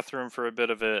the bathroom for a bit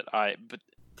of it. But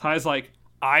Ty's like,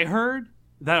 I heard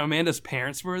that Amanda's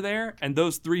parents were there, and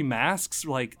those 3 masks,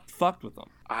 like, fucked with them.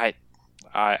 I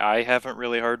haven't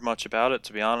really heard much about it,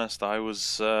 to be honest. I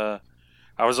was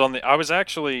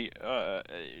actually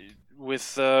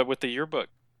with the yearbook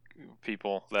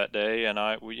people that day, and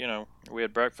we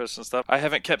had breakfast and stuff. I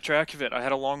haven't kept track of it. I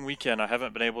had a long weekend. I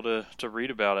haven't been able to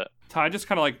read about it. Ty just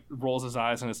kind of like rolls his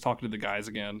eyes and is talking to the guys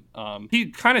again. He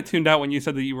kind of tuned out when you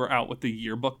said that you were out with the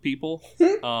yearbook people,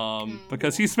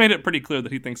 because he's made it pretty clear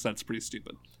that he thinks that's pretty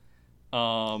stupid.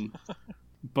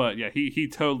 But yeah, he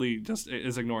totally just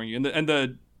is ignoring you. And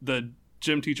the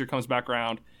gym teacher comes back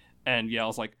around and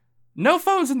yells like, "No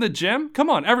phones in the gym! Come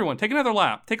on, everyone, take another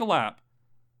lap. Take a lap."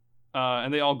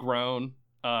 And they all groan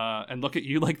and look at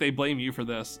you like they blame you for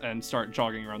this and start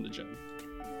jogging around the gym.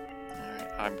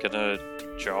 Alright, I'm gonna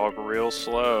jog real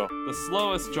slow. The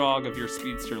slowest jog of your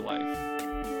speedster life.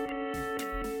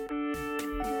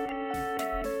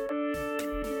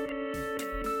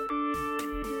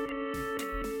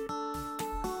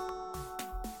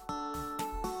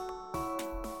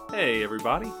 Hey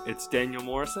everybody, it's Daniel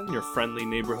Morrison, your friendly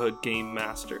neighborhood game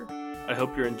master. I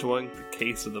hope you're enjoying the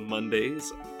Case of the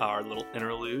Mondays, our little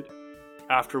interlude.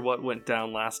 After what went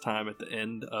down last time at the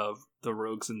end of the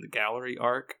Rogues in the Gallery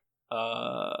arc,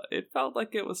 it felt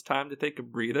like it was time to take a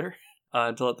breather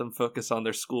and to let them focus on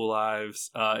their school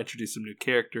lives, introduce some new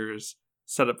characters,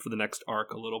 set up for the next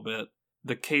arc a little bit.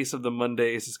 The Case of the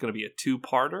Mondays is going to be a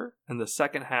 2-parter, and the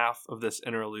second half of this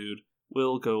interlude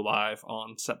will go live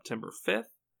on September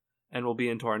 5th, and will be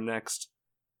into our next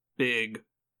big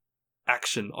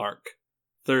action arc,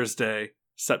 Thursday,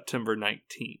 September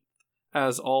 19th.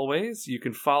 As always, you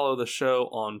can follow the show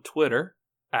on Twitter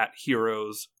at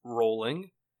Heroes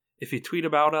Rolling. If you tweet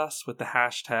about us with the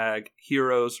hashtag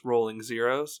Heroes Rolling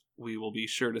Zeros, we will be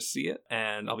sure to see it,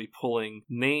 and I'll be pulling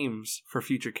names for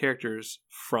future characters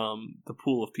from the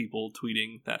pool of people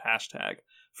tweeting that hashtag.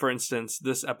 For instance,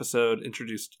 this episode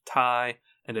introduced Ty,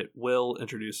 and it will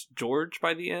introduce George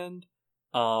by the end,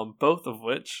 both of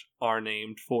which are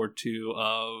named for 2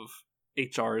 of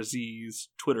HRZ's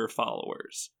Twitter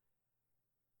followers.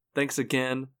 Thanks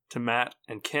again to Matt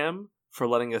and Kim for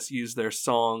letting us use their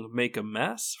song Make a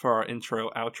Mess for our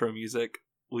intro-outro music.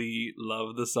 We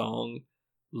love the song,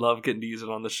 love getting to use it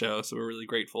on the show, so we're really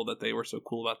grateful that they were so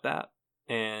cool about that.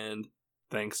 And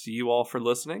thanks to you all for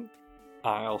listening.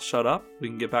 I'll shut up. We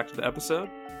can get back to the episode.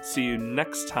 See you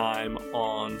next time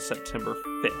on September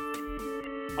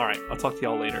 5th. Alright, I'll talk to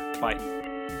y'all later. Bye.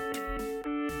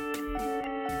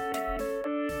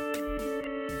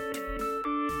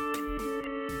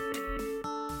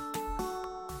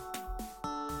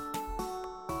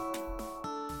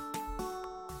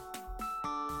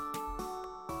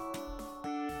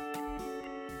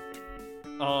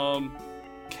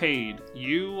 Cade,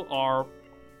 you are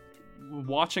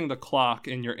watching the clock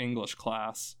in your English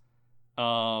class.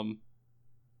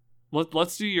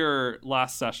 Let's do your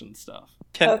last session stuff.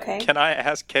 Can I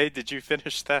ask Cade, did you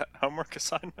finish that homework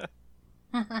assignment?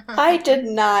 I did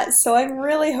not, so I'm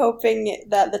really hoping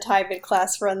that the time in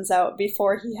class runs out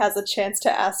before he has a chance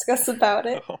to ask us about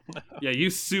it. Oh, no. Yeah, you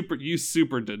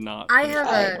super did not. I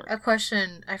have a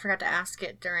question. I forgot to ask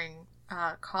it during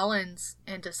Colin's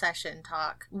end of session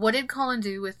talk. What did Colin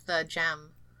do with the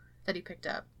gem that he picked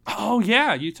up? Oh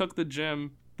yeah, you took the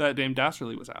gem that Dame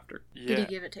Dasserly was after. Yeah. Did he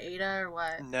give it to Ada or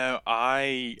what? No,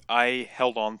 I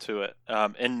held on to it,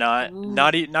 and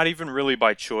not even really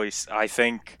by choice. I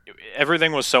think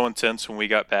everything was so intense when we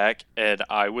got back, and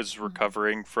I was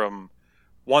recovering from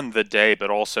 1, the day, but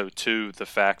also 2, the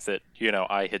fact that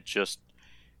I had just.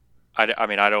 I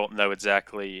mean, I don't know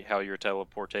exactly how your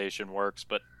teleportation works,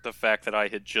 but the fact that I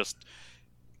had just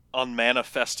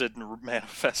unmanifested and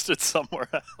manifested somewhere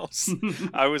else,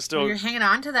 I was still. You're hanging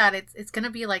on to that. It's gonna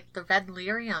be like the Red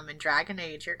Lyrium in Dragon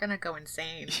Age. You're gonna go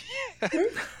insane.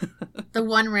 The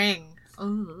One Ring.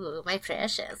 Ooh, my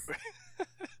precious.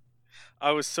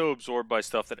 I was so absorbed by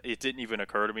stuff that it didn't even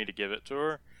occur to me to give it to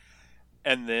her.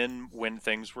 And then when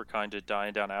things were kind of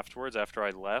dying down afterwards, after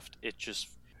I left, it just.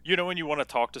 When you want to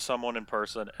talk to someone in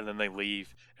person and then they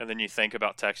leave, and then you think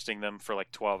about texting them for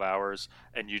like 12 hours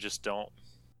and you just don't.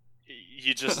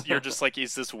 You're just like,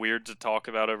 is this weird to talk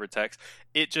about over text?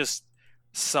 It just,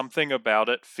 something about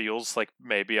it feels like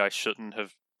maybe I shouldn't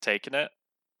have taken it.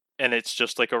 And it's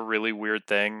just like a really weird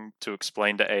thing to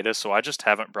explain to Ada, so I just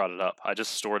haven't brought it up. I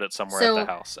just stored it somewhere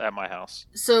at my house.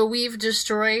 So we've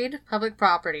destroyed public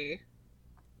property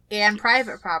and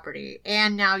private property,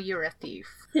 and now you're a thief.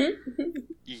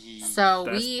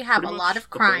 So we have a lot of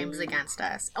crimes against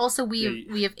us. Also,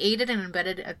 we have aided and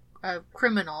abetted a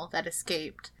criminal that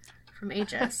escaped from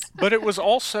Aegis. But it was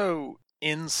also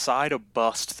inside a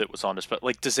bust that was on display.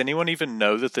 Like, does anyone even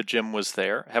know that the gem was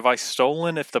there? Have I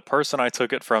stolen if the person I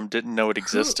took it from didn't know it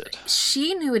existed?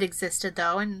 She knew it existed,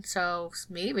 though, and so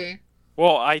maybe.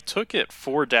 Well, I took it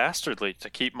for Dastardly to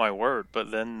keep my word,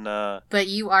 but then... But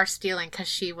you are stealing because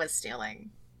she was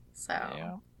stealing. So...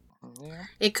 Yeah.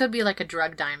 It could be like a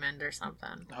drug diamond or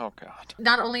something. Oh, God.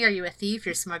 Not only are you a thief,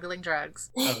 you're smuggling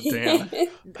drugs. Oh, damn.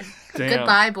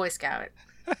 Goodbye, Boy Scout.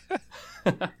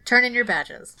 Turn in your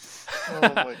badges. Oh,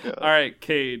 my God. All right,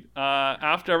 Cade.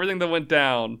 After everything that went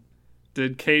down,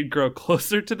 did Cade grow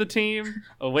closer to the team,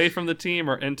 away from the team,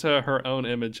 or into her own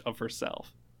image of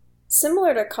herself?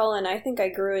 Similar to Cullen, I think I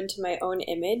grew into my own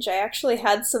image. I actually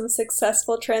had some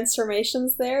successful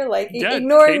transformations there, like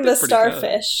ignoring the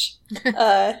starfish.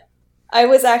 I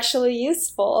was actually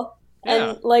useful.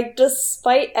 Yeah. And, like,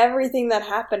 despite everything that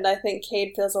happened, I think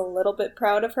Cade feels a little bit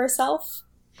proud of herself.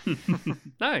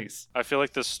 Nice. I feel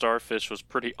like the starfish was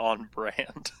pretty on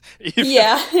brand.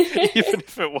 Yeah. Even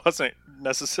if it wasn't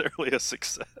necessarily a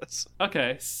success.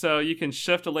 Okay, so you can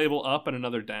shift a label up and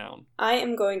another down. I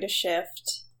am going to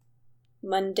shift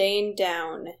mundane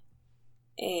down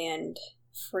and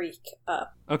freak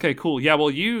up. Okay, cool. Yeah,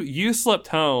 well, you slipped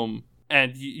home,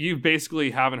 and you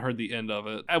basically haven't heard the end of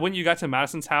it. When you got to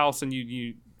Madison's house and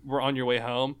you were on your way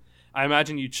home, I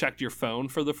imagine you checked your phone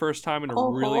for the first time in a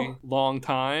really long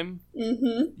time.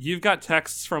 Mm-hmm. You've got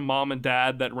texts from mom and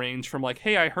dad that range from like,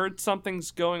 hey, I heard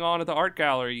something's going on at the art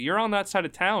gallery. You're on that side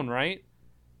of town, right? And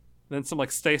then some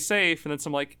like, stay safe. And then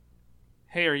some like,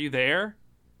 hey, are you there?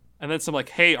 And then some like,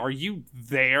 hey, are you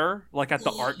there? Like at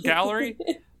the art gallery?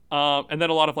 And then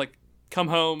a lot of like, come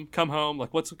home.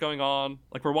 Like, what's going on?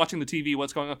 Like, we're watching the TV.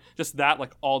 What's going on? Just that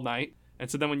like all night. And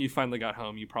so then when you finally got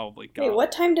home, you probably got... Wait,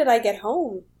 what time did I get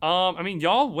home? I mean,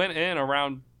 y'all went in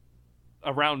around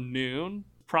noon.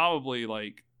 Probably,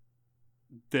 like,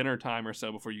 dinner time or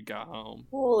so before you got home.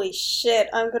 Holy shit,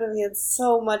 I'm gonna be in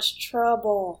so much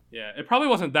trouble. Yeah, it probably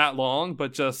wasn't that long,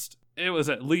 but just... It was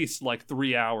at least, like,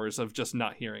 3 hours of just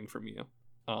not hearing from you.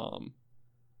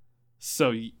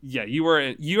 So, yeah, you were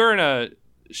in a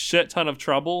shit ton of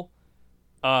trouble.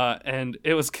 And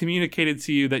it was communicated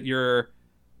to you that you're...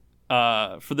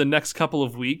 for the next couple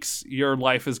of weeks, your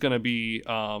life is going to be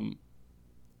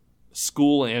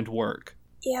school and work.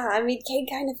 Yeah, I mean, Cade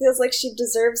kind of feels like she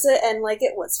deserves it, and like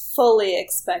it was fully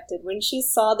expected. When she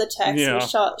saw the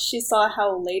text, she saw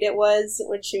how late it was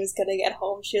when she was going to get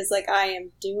home. She was like, I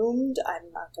am doomed.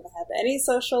 I'm not going to have any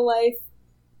social life.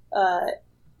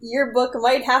 Your book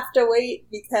might have to wait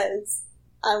because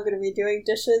I'm going to be doing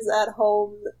dishes at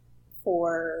home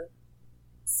for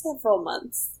several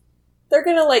months. They're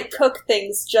gonna, like, cook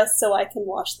things just so I can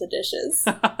wash the dishes.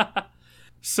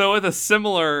 So with a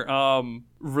similar,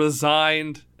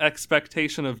 resigned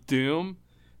expectation of doom,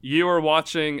 you are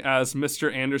watching as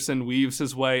Mr. Anderson weaves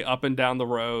his way up and down the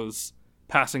rows,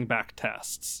 passing back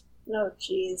tests. Oh,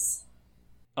 jeez.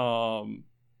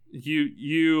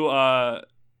 You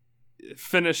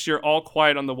finish your All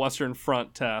Quiet on the Western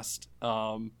Front test.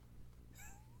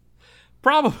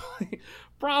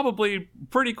 Probably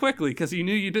pretty quickly because you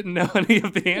knew you didn't know any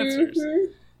of the answers.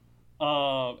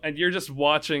 Mm-hmm. And you're just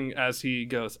watching as he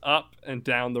goes up and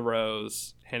down the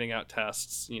rows, handing out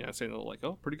tests, saying like,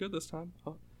 oh, pretty good this time.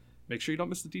 Oh, make sure you don't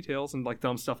miss the details and like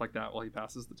dumb stuff like that while he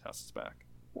passes the tests back.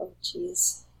 Oh,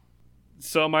 jeez.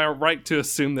 So am I right to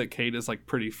assume that Cade is like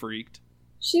pretty freaked?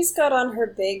 She's got on her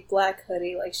big black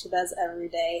hoodie like she does every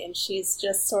day, and she's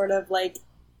just sort of like,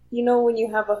 you know when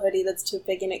you have a hoodie that's too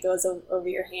big and it goes over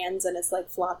your hands and it's like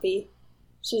floppy?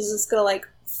 She's just gonna like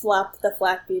flop the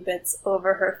flappy bits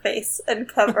over her face and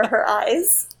cover her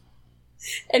eyes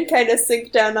and kind of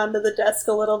sink down onto the desk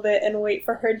a little bit and wait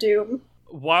for her doom.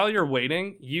 While you're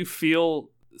waiting, you feel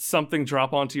something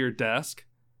drop onto your desk.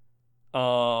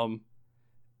 And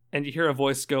you hear a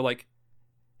voice go like,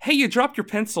 hey, you dropped your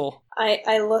pencil.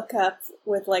 I look up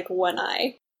with like one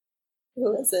eye.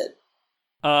 Who is it?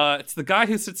 It's the guy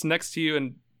who sits next to you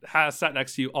and has sat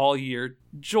next to you all year,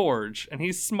 George, and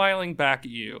he's smiling back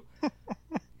at you.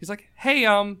 He's like, hey,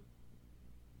 do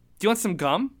you want some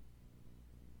gum?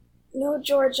 No,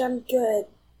 George, I'm good.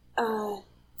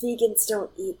 Vegans don't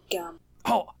eat gum.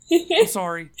 Oh, I'm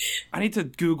sorry. I need to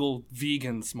Google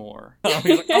vegans more.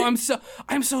 He's like, oh,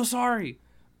 I'm so sorry.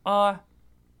 How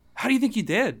do you think you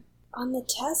did? On the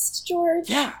test, George?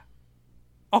 Yeah.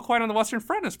 All Quiet on the Western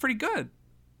Front is pretty good.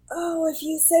 Oh, if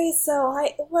you say so.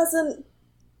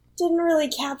 Didn't really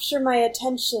capture my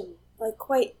attention, like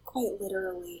quite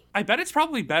literally. I bet it's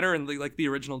probably better in the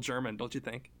original German, don't you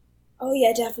think? Oh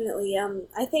yeah, definitely.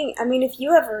 If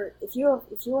you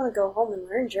want to go home and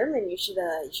learn German, you should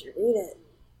read it and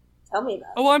Tell me about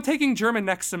Oh, well, I'm taking German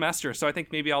next semester, so I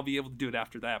think maybe I'll be able to do it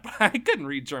after that. But I couldn't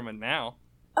read German now.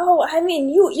 Oh, I mean,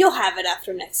 you'll have it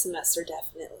after next semester,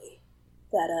 definitely.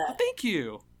 Oh, thank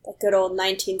you. That good old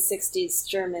 1960s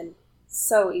German,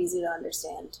 so easy to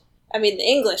understand. I mean, the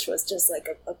English was just like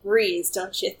a breeze,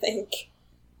 don't you think?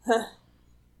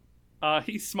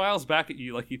 He smiles back at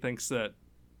you like he thinks that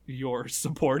you're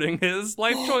supporting his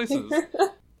life choices.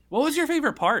 What was your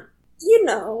favorite part? You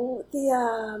know,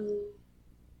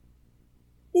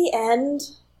 the end.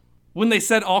 When they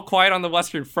said "All Quiet on the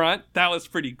Western Front," that was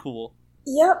pretty cool.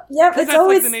 Yep. Because It's that's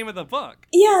always like the name of the book.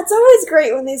 Yeah, it's always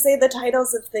great when they say the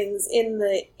titles of things in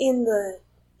the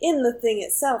thing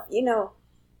itself. You know,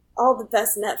 all the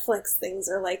best Netflix things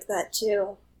are like that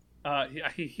too. Yeah,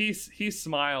 he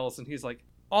smiles and he's like,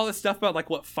 all this stuff about like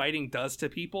what fighting does to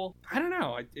people. I don't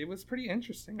know. It was pretty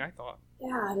interesting, I thought.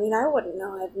 Yeah, I mean, I wouldn't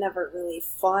know. I've never really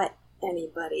fought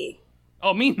anybody.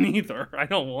 Oh, me neither. I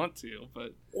don't want to,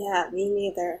 but Yeah, me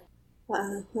neither.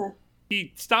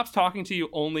 he stops talking to you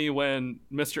only when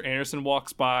Mr. Anderson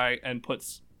walks by and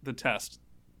puts the test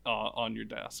on your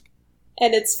desk.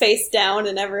 And it's face down,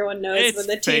 and everyone knows It's when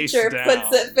the face teacher down.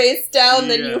 puts it face down,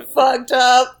 then you Yeah. fucked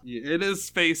up. It is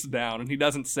face down, and he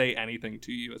doesn't say anything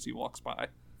to you as he walks by.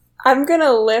 I'm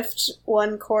gonna lift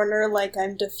one corner like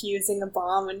I'm defusing a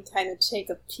bomb and kind of take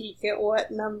a peek at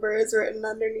what number is written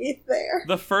underneath there.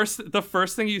 The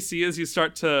first thing you see as you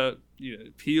start to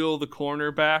peel the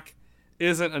corner back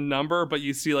isn't a number, but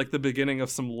you see like the beginning of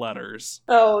some letters.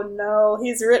 Oh no,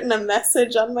 he's written a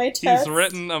message on my test. He's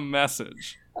written a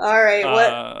message. All right,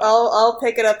 what? I'll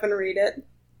pick it up and read it.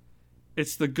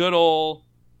 It's the good old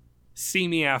 "see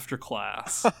me after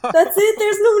class." That's it.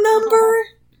 There's no number.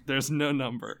 There's no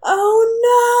number.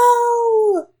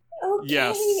 Oh no. Okay.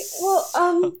 Yes.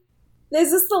 Well,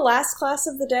 is this the last class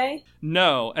of the day?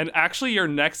 No, and actually your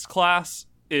next class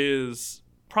is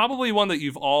probably one that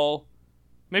you've all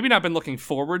maybe not been looking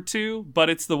forward to, but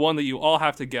it's the one that you all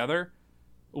have together,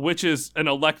 which is an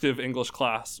elective English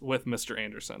class with Mr.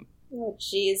 Anderson. Oh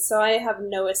jeez, so I have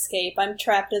no escape. I'm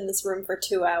trapped in this room for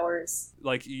 2 hours.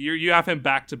 Like you have him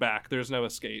back to back. There's no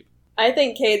escape. I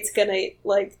think Kate's gonna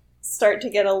start to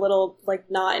get a little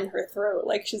knot in her throat,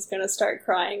 like she's gonna start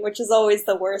crying, which is always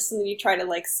the worst. And then you try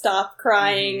to stop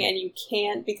crying and you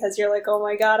can't because you're like, oh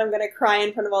my god, I'm gonna cry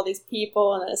in front of all these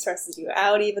people, and then it stresses you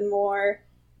out even more.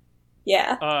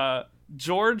 Yeah.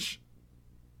 George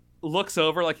looks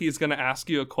over like he's gonna ask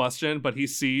you a question, but he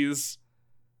sees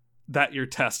that your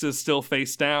test is still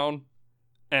face down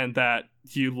and that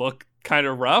you look kind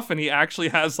of rough, and he actually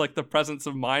has the presence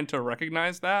of mind to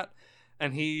recognize that,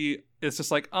 and he is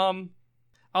just like,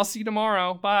 I'll see you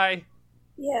tomorrow, bye.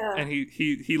 Yeah. And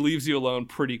he leaves you alone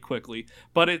pretty quickly,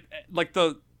 but it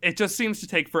just seems to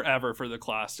take forever for the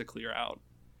class to clear out.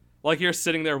 Like you're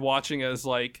sitting there watching as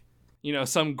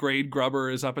some grade grubber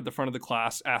is up at the front of the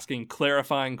class asking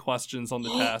clarifying questions on the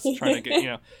test, trying to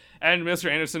get, and Mr.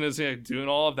 Anderson is doing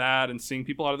all of that and seeing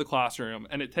people out of the classroom.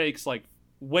 And it takes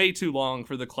way too long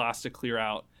for the class to clear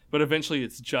out. But eventually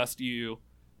it's just you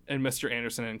and Mr.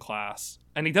 Anderson in class.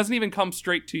 And he doesn't even come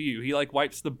straight to you. He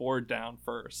wipes the board down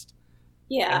first.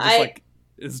 Yeah. And just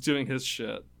is doing his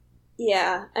shit.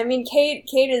 Yeah. I mean, Kate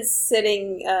is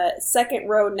sitting second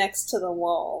row next to the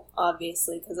wall,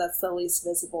 obviously, because that's the least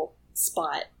visible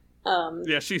spot.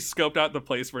 Yeah, she scoped out the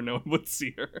place where no one would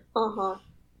see her.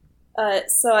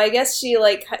 So I guess she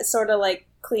sort of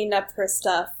cleaned up her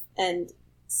stuff and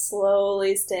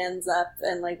slowly stands up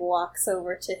and walks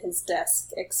over to his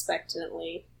desk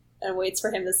expectantly and waits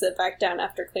for him to sit back down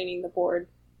after cleaning the board.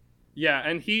 Yeah,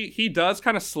 and he does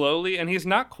kind of slowly, and he's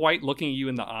not quite looking you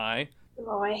in the eye.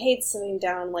 Oh, I hate sitting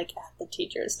down at the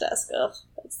teacher's desk. Ugh,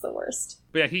 that's the worst.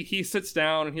 But yeah, he sits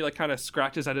down and he kind of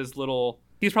scratches at his little.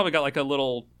 He's probably got a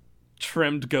little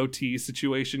trimmed goatee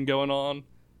situation going on,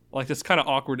 this kind of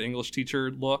awkward English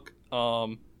teacher look.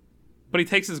 But he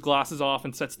takes his glasses off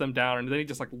and sets them down, and then he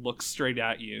just looks straight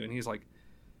at you, and he's like,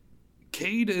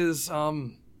 "Cade, is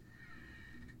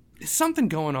something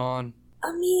going on?"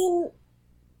 I mean,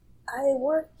 I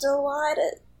worked a lot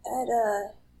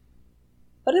at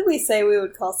what did we say we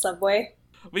would call Subway?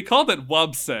 We called it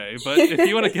Wubsay, but if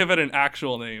you want to give it an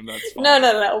actual name, that's fine.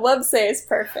 No. Wubsay is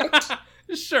perfect.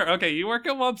 Sure, okay, you work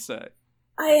at Wubsay.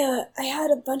 I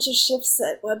had a bunch of shifts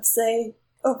at Websay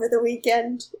over the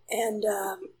weekend, and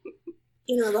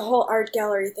the whole art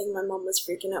gallery thing. My mom was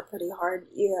freaking out pretty hard.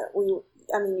 Yeah,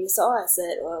 you saw us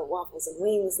at Waffles and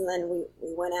Wings, and then we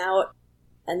went out,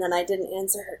 and then I didn't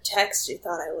answer her text. She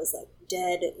thought I was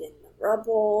dead in the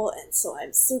rubble, and so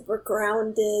I'm super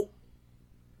grounded.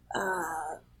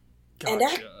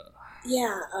 Gotcha.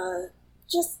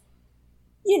 Just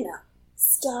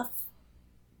stuff.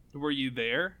 Were you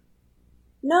there?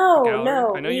 No, Gallery?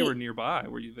 no. I know you were nearby.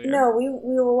 Were you there? No, we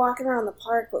were walking around the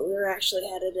park, but we were actually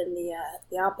headed in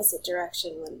the opposite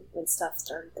direction when stuff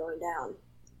started going down.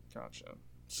 Gotcha.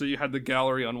 So you had the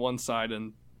gallery on one side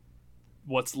and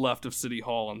what's left of City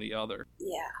Hall on the other.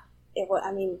 Yeah. It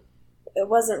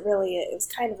wasn't really, it was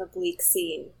kind of a bleak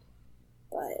scene.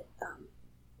 But,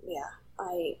 yeah,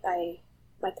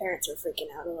 my parents were freaking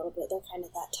out a little bit. They're kind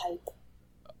of that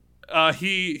type.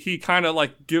 He kind of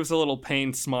like gives a little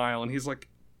pained smile, and he's like,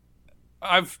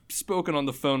 I've spoken on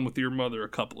the phone with your mother a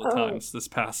couple of times this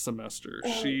past semester.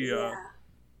 Yeah.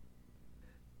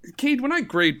 Cade, when I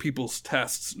grade people's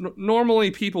tests,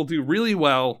 normally people do really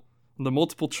well on the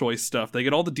multiple choice stuff. They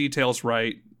get all the details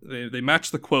right. They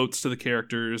match the quotes to the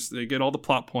characters. They get all the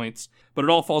plot points. But it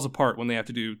all falls apart when they have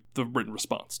to do the written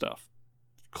response stuff.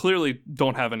 Clearly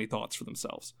don't have any thoughts for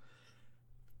themselves.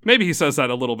 Maybe he says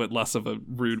that a little bit less of a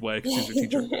rude way because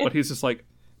he's your teacher. But he's just like,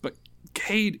 but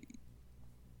Cade,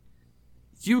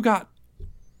 you got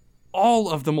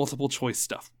all of the multiple choice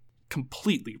stuff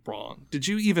completely wrong. Did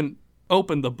you even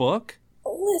open the book?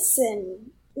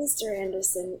 Listen, Mr.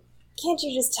 Anderson, can't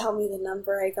you just tell me the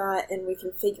number I got and we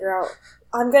can figure out...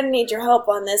 I'm going to need your help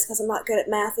on this because I'm not good at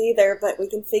math either, but we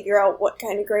can figure out what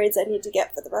kind of grades I need to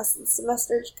get for the rest of the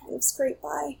semester to kind of scrape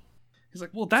by. He's like,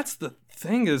 well, that's the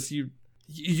thing is you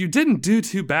didn't do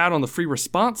too bad on the free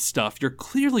response stuff. You're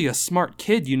clearly a smart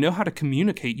kid. You know how to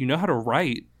communicate. You know how to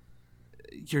write.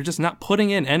 You're just not putting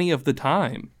in any of the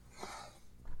time.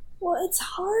 Well, it's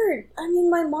hard. I mean,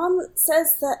 my mom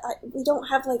says that we don't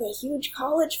have, like, a huge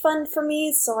college fund for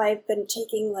me, so I've been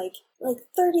taking, like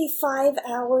 35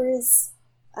 hours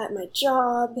at my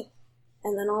job,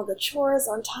 and then all the chores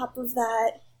on top of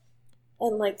that,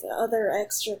 and, like, the other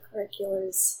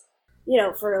extracurriculars, you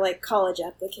know, for, like, college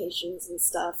applications and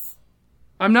stuff.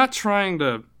 I'm not trying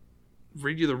to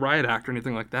read you the riot act or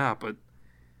anything like that, but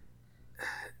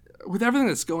with everything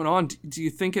that's going on, do you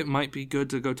think it might be good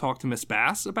to go talk to Miss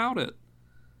Bass about it?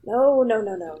 No.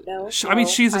 I mean,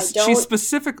 she's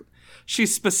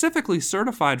specifically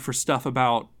certified for stuff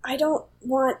about... I don't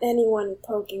want anyone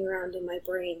poking around in my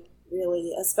brain,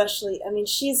 really, especially... I mean,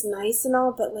 she's nice and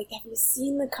all, but, like, have you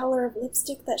seen the color of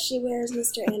lipstick that she wears,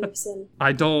 Mr. Anderson?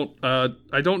 I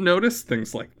don't notice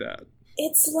things like that.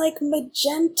 It's like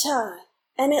magenta,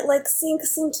 and it, like,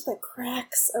 sinks into the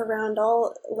cracks around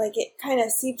all... Like, it kind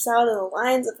of seeps out of the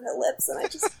lines of her lips, and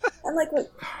I'm like... Ugh.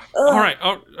 All right,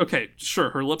 okay,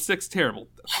 sure, her lipstick's terrible,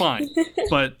 fine,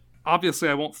 but... Obviously,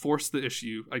 I won't force the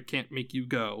issue. I can't make you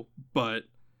go. But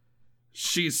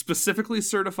she's specifically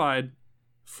certified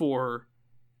for,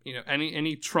 you know,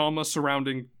 any trauma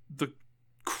surrounding the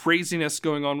craziness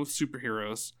going on with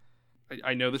superheroes.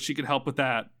 I know that she can help with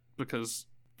that because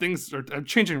things are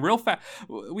changing real fast.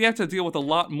 We have to deal with a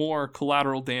lot more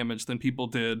collateral damage than people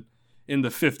did in the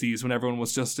 50s when everyone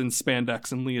was just in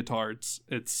spandex and leotards.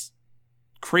 It's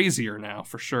crazier now,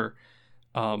 for sure.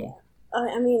 I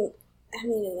mean,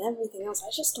 and everything else,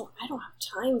 I don't have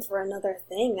time for another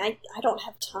thing. I don't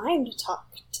have time to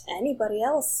talk to anybody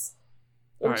else.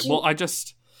 Alright, well,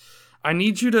 I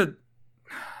need you to...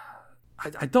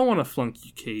 I don't want to flunk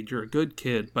you, Cade. You're a good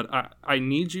kid, but I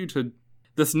need you to...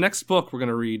 This next book we're going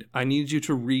to read, I need you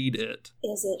to read it.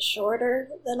 Is it shorter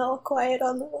than All Quiet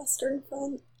on the Western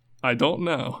Front? I don't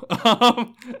know.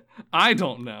 I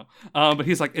don't know. But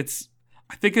he's like,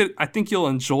 I think you'll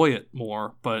enjoy it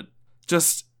more, but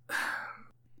just...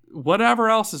 Whatever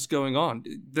else is going on,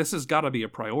 this has got to be a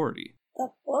priority. The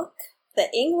book? The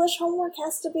English homework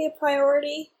has to be a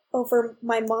priority over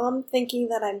my mom thinking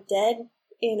that I'm dead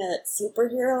in a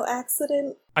superhero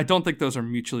accident? I don't think those are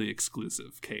mutually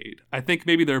exclusive, Cade. I think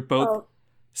maybe they're both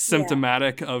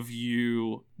symptomatic of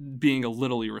you being a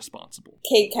little irresponsible.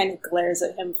 Cade kind of glares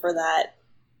at him for that.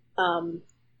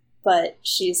 But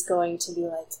she's going to be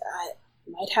like, I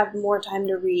might have more time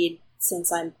to read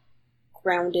since I'm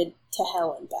grounded to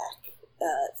hell and back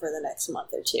for the next month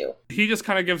or two. He just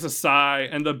kind of gives a sigh,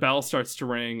 and the bell starts to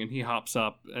ring, and he hops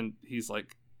up, and he's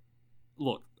like,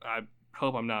 look, I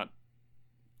hope I'm not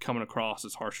coming across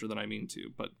as harsher than I mean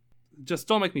to, but just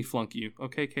don't make me flunk you,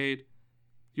 okay, Cade?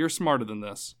 You're smarter than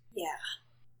this. Yeah.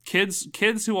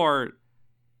 Kids who are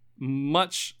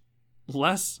much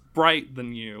less bright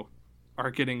than you are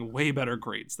getting way better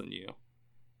grades than you.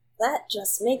 That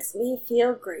just makes me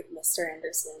feel great, Mr.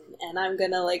 Anderson. And I'm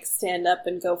gonna, stand up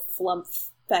and go flump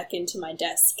back into my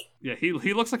desk. Yeah,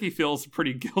 he looks like he feels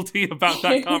pretty guilty about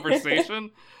that conversation.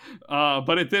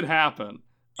 But it did happen.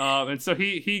 And so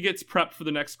he gets prepped for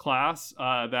the next class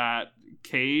that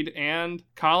Cade and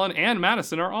Colin and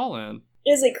Madison are all in.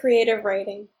 Is it creative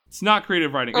writing? It's not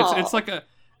creative writing. It's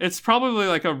It's probably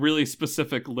like a really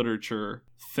specific literature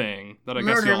thing that I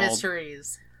guess Murder y'all...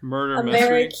 mysteries. Murder mysteries.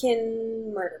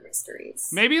 American murder mysteries.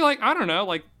 Maybe like, I don't know,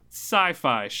 like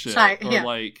sci-fi shit. Or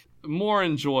like more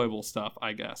enjoyable stuff,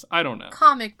 I guess. I don't know.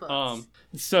 Comic books.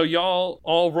 So y'all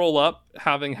all roll up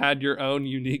having had your own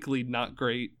uniquely not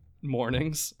great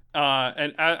mornings.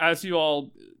 And as you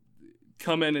all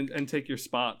come in and take your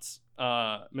spots,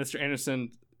 Mr.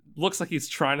 Anderson looks like he's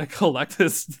trying to collect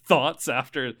his thoughts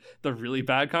after the really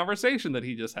bad conversation that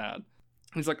he just had.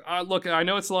 He's like, look, I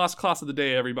know it's the last class of the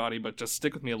day, everybody, but just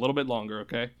stick with me a little bit longer,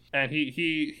 okay? And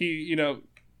he you know,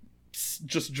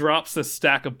 just drops this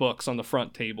stack of books on the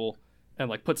front table and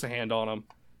like puts a hand on them.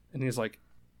 And he's like,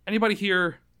 anybody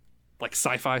here like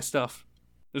sci-fi stuff?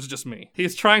 This is just me.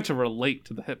 He's trying to relate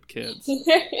to the hip kids.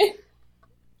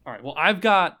 All right, well, I've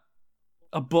got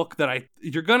a book that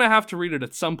you're going to have to read it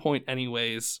at some point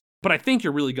anyways, but I think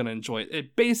you're really going to enjoy it.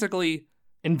 It basically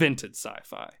invented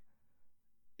sci-fi.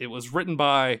 It was written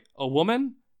by a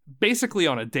woman, basically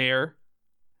on a dare,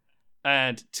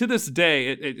 and to this day,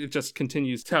 it just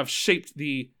continues to have shaped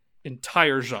the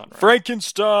entire genre.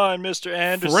 Frankenstein, Mr.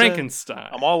 Anderson. Frankenstein.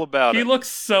 I'm all about it. He looks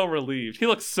so relieved.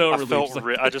 I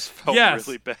just felt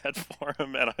really bad for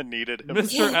him, and I needed him.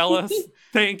 Mr. Ellis,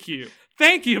 thank you.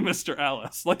 Thank you, Mr.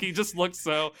 Ellis. Like, he just looked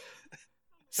so...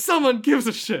 Someone gives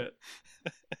a shit.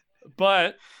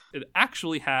 But it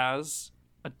actually has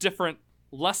a different,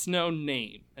 less-known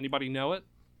name. Anybody know it?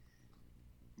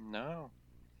 No.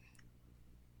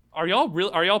 Are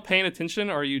y'all paying attention,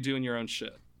 or are you doing your own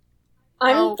shit?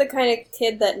 I'm the kind of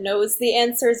kid that knows the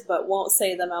answers but won't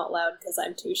say them out loud because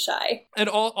I'm too shy. And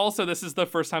also, this is the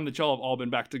first time that y'all have all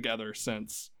been back together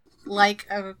since... Like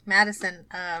Madison,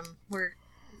 we're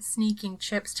sneaking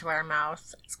chips to our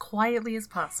mouth as quietly as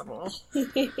possible.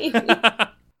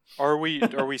 Are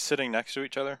we sitting next to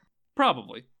each other?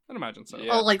 Probably. I'd imagine so.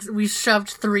 Yeah. Oh, like we shoved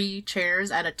 3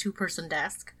 chairs at a 2-person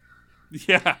desk.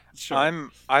 Yeah, sure.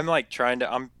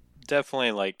 I'm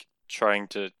definitely like trying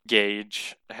to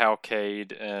gauge how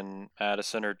Cade and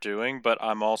Addison are doing, but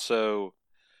I'm also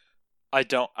I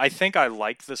think I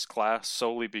like this class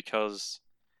solely because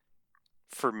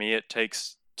for me it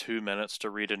takes 2 minutes to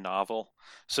read a novel.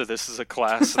 So this is a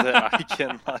class that I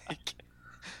can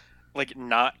like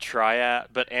not try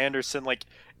at, but Anderson, like,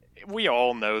 we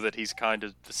all know that he's kind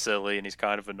of silly and he's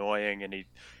kind of annoying and he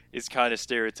is kind of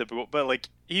stereotypical, but like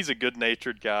he's a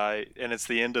good-natured guy and it's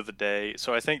the end of the day.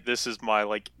 So I think this is my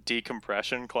like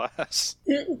decompression class.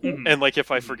 And like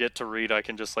if I forget to read, I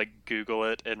can just like Google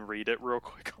it and read it real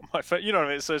quick on my phone. You know what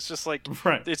I mean? So it's just like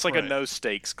it's like a no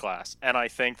stakes class. And I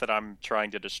think that I'm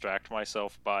trying to distract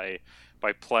myself by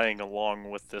playing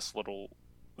along with this little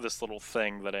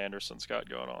thing that Anderson's got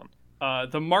going on.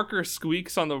 The marker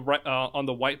squeaks on the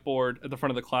whiteboard at the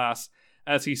front of the class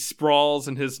as he sprawls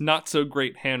in his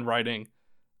not-so-great handwriting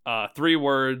 3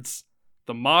 words,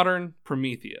 the modern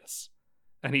Prometheus.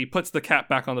 And he puts the cap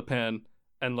back on the pen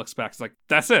and looks back. He's like,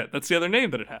 that's it. That's the other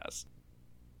name that it has.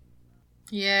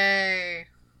 Yay.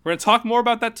 We're going to talk more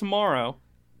about that tomorrow.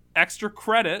 Extra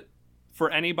credit for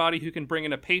anybody who can bring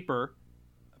in a paper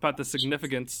about the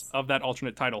significance of that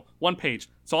alternate title. 1 page.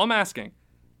 That's all I'm asking.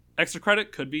 Extra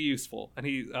credit could be useful. And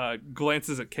he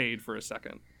glances at Cade for a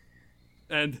second.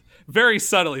 And very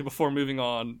subtly before moving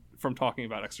on from talking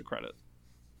about extra credit.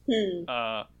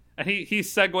 And he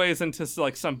segues into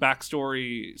like some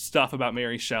backstory stuff about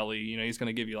Mary Shelley. You know, he's going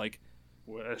to give you like,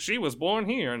 well, she was born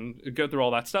here, and go through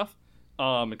all that stuff.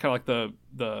 And kind of like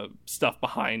the stuff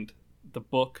behind the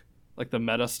book, like the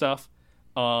meta stuff.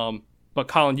 But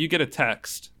Colin, you get a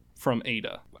text from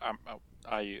Ada.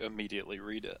 I immediately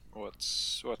read it.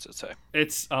 What's it say?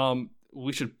 It's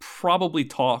we should probably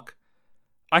talk.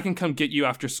 I can come get you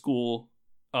after school.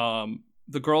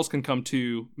 The girls can come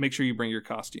too. Make sure you bring your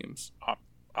costumes.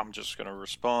 I'm just gonna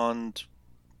respond.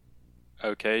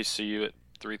 Okay, see you at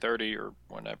 3:30 or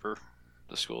whenever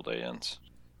the school day ends.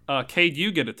 Cade,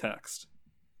 you get a text.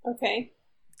 Okay.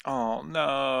 Oh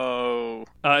no!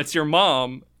 It's your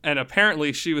mom, and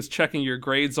apparently she was checking your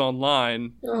grades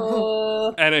online,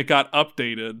 and it got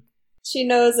updated. She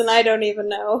knows, and I don't even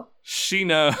know. She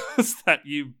knows that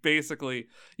you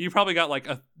probably got like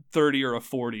a 30 or a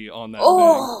 40 on that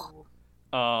thing.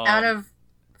 Out of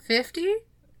 50?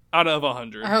 Out of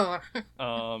 100.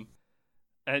 Oh.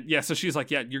 And yeah, so she's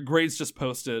like, yeah, your grades just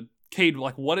posted. Cade,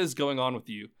 like, what is going on with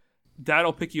you?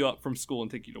 Dad'll pick you up from school and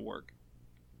take you to work.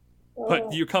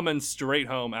 But you're coming straight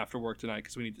home after work tonight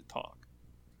because we need to talk.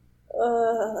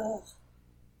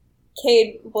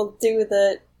 Cade will do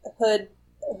the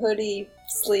hoodie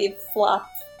sleeve flop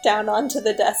down onto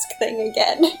the desk thing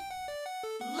again.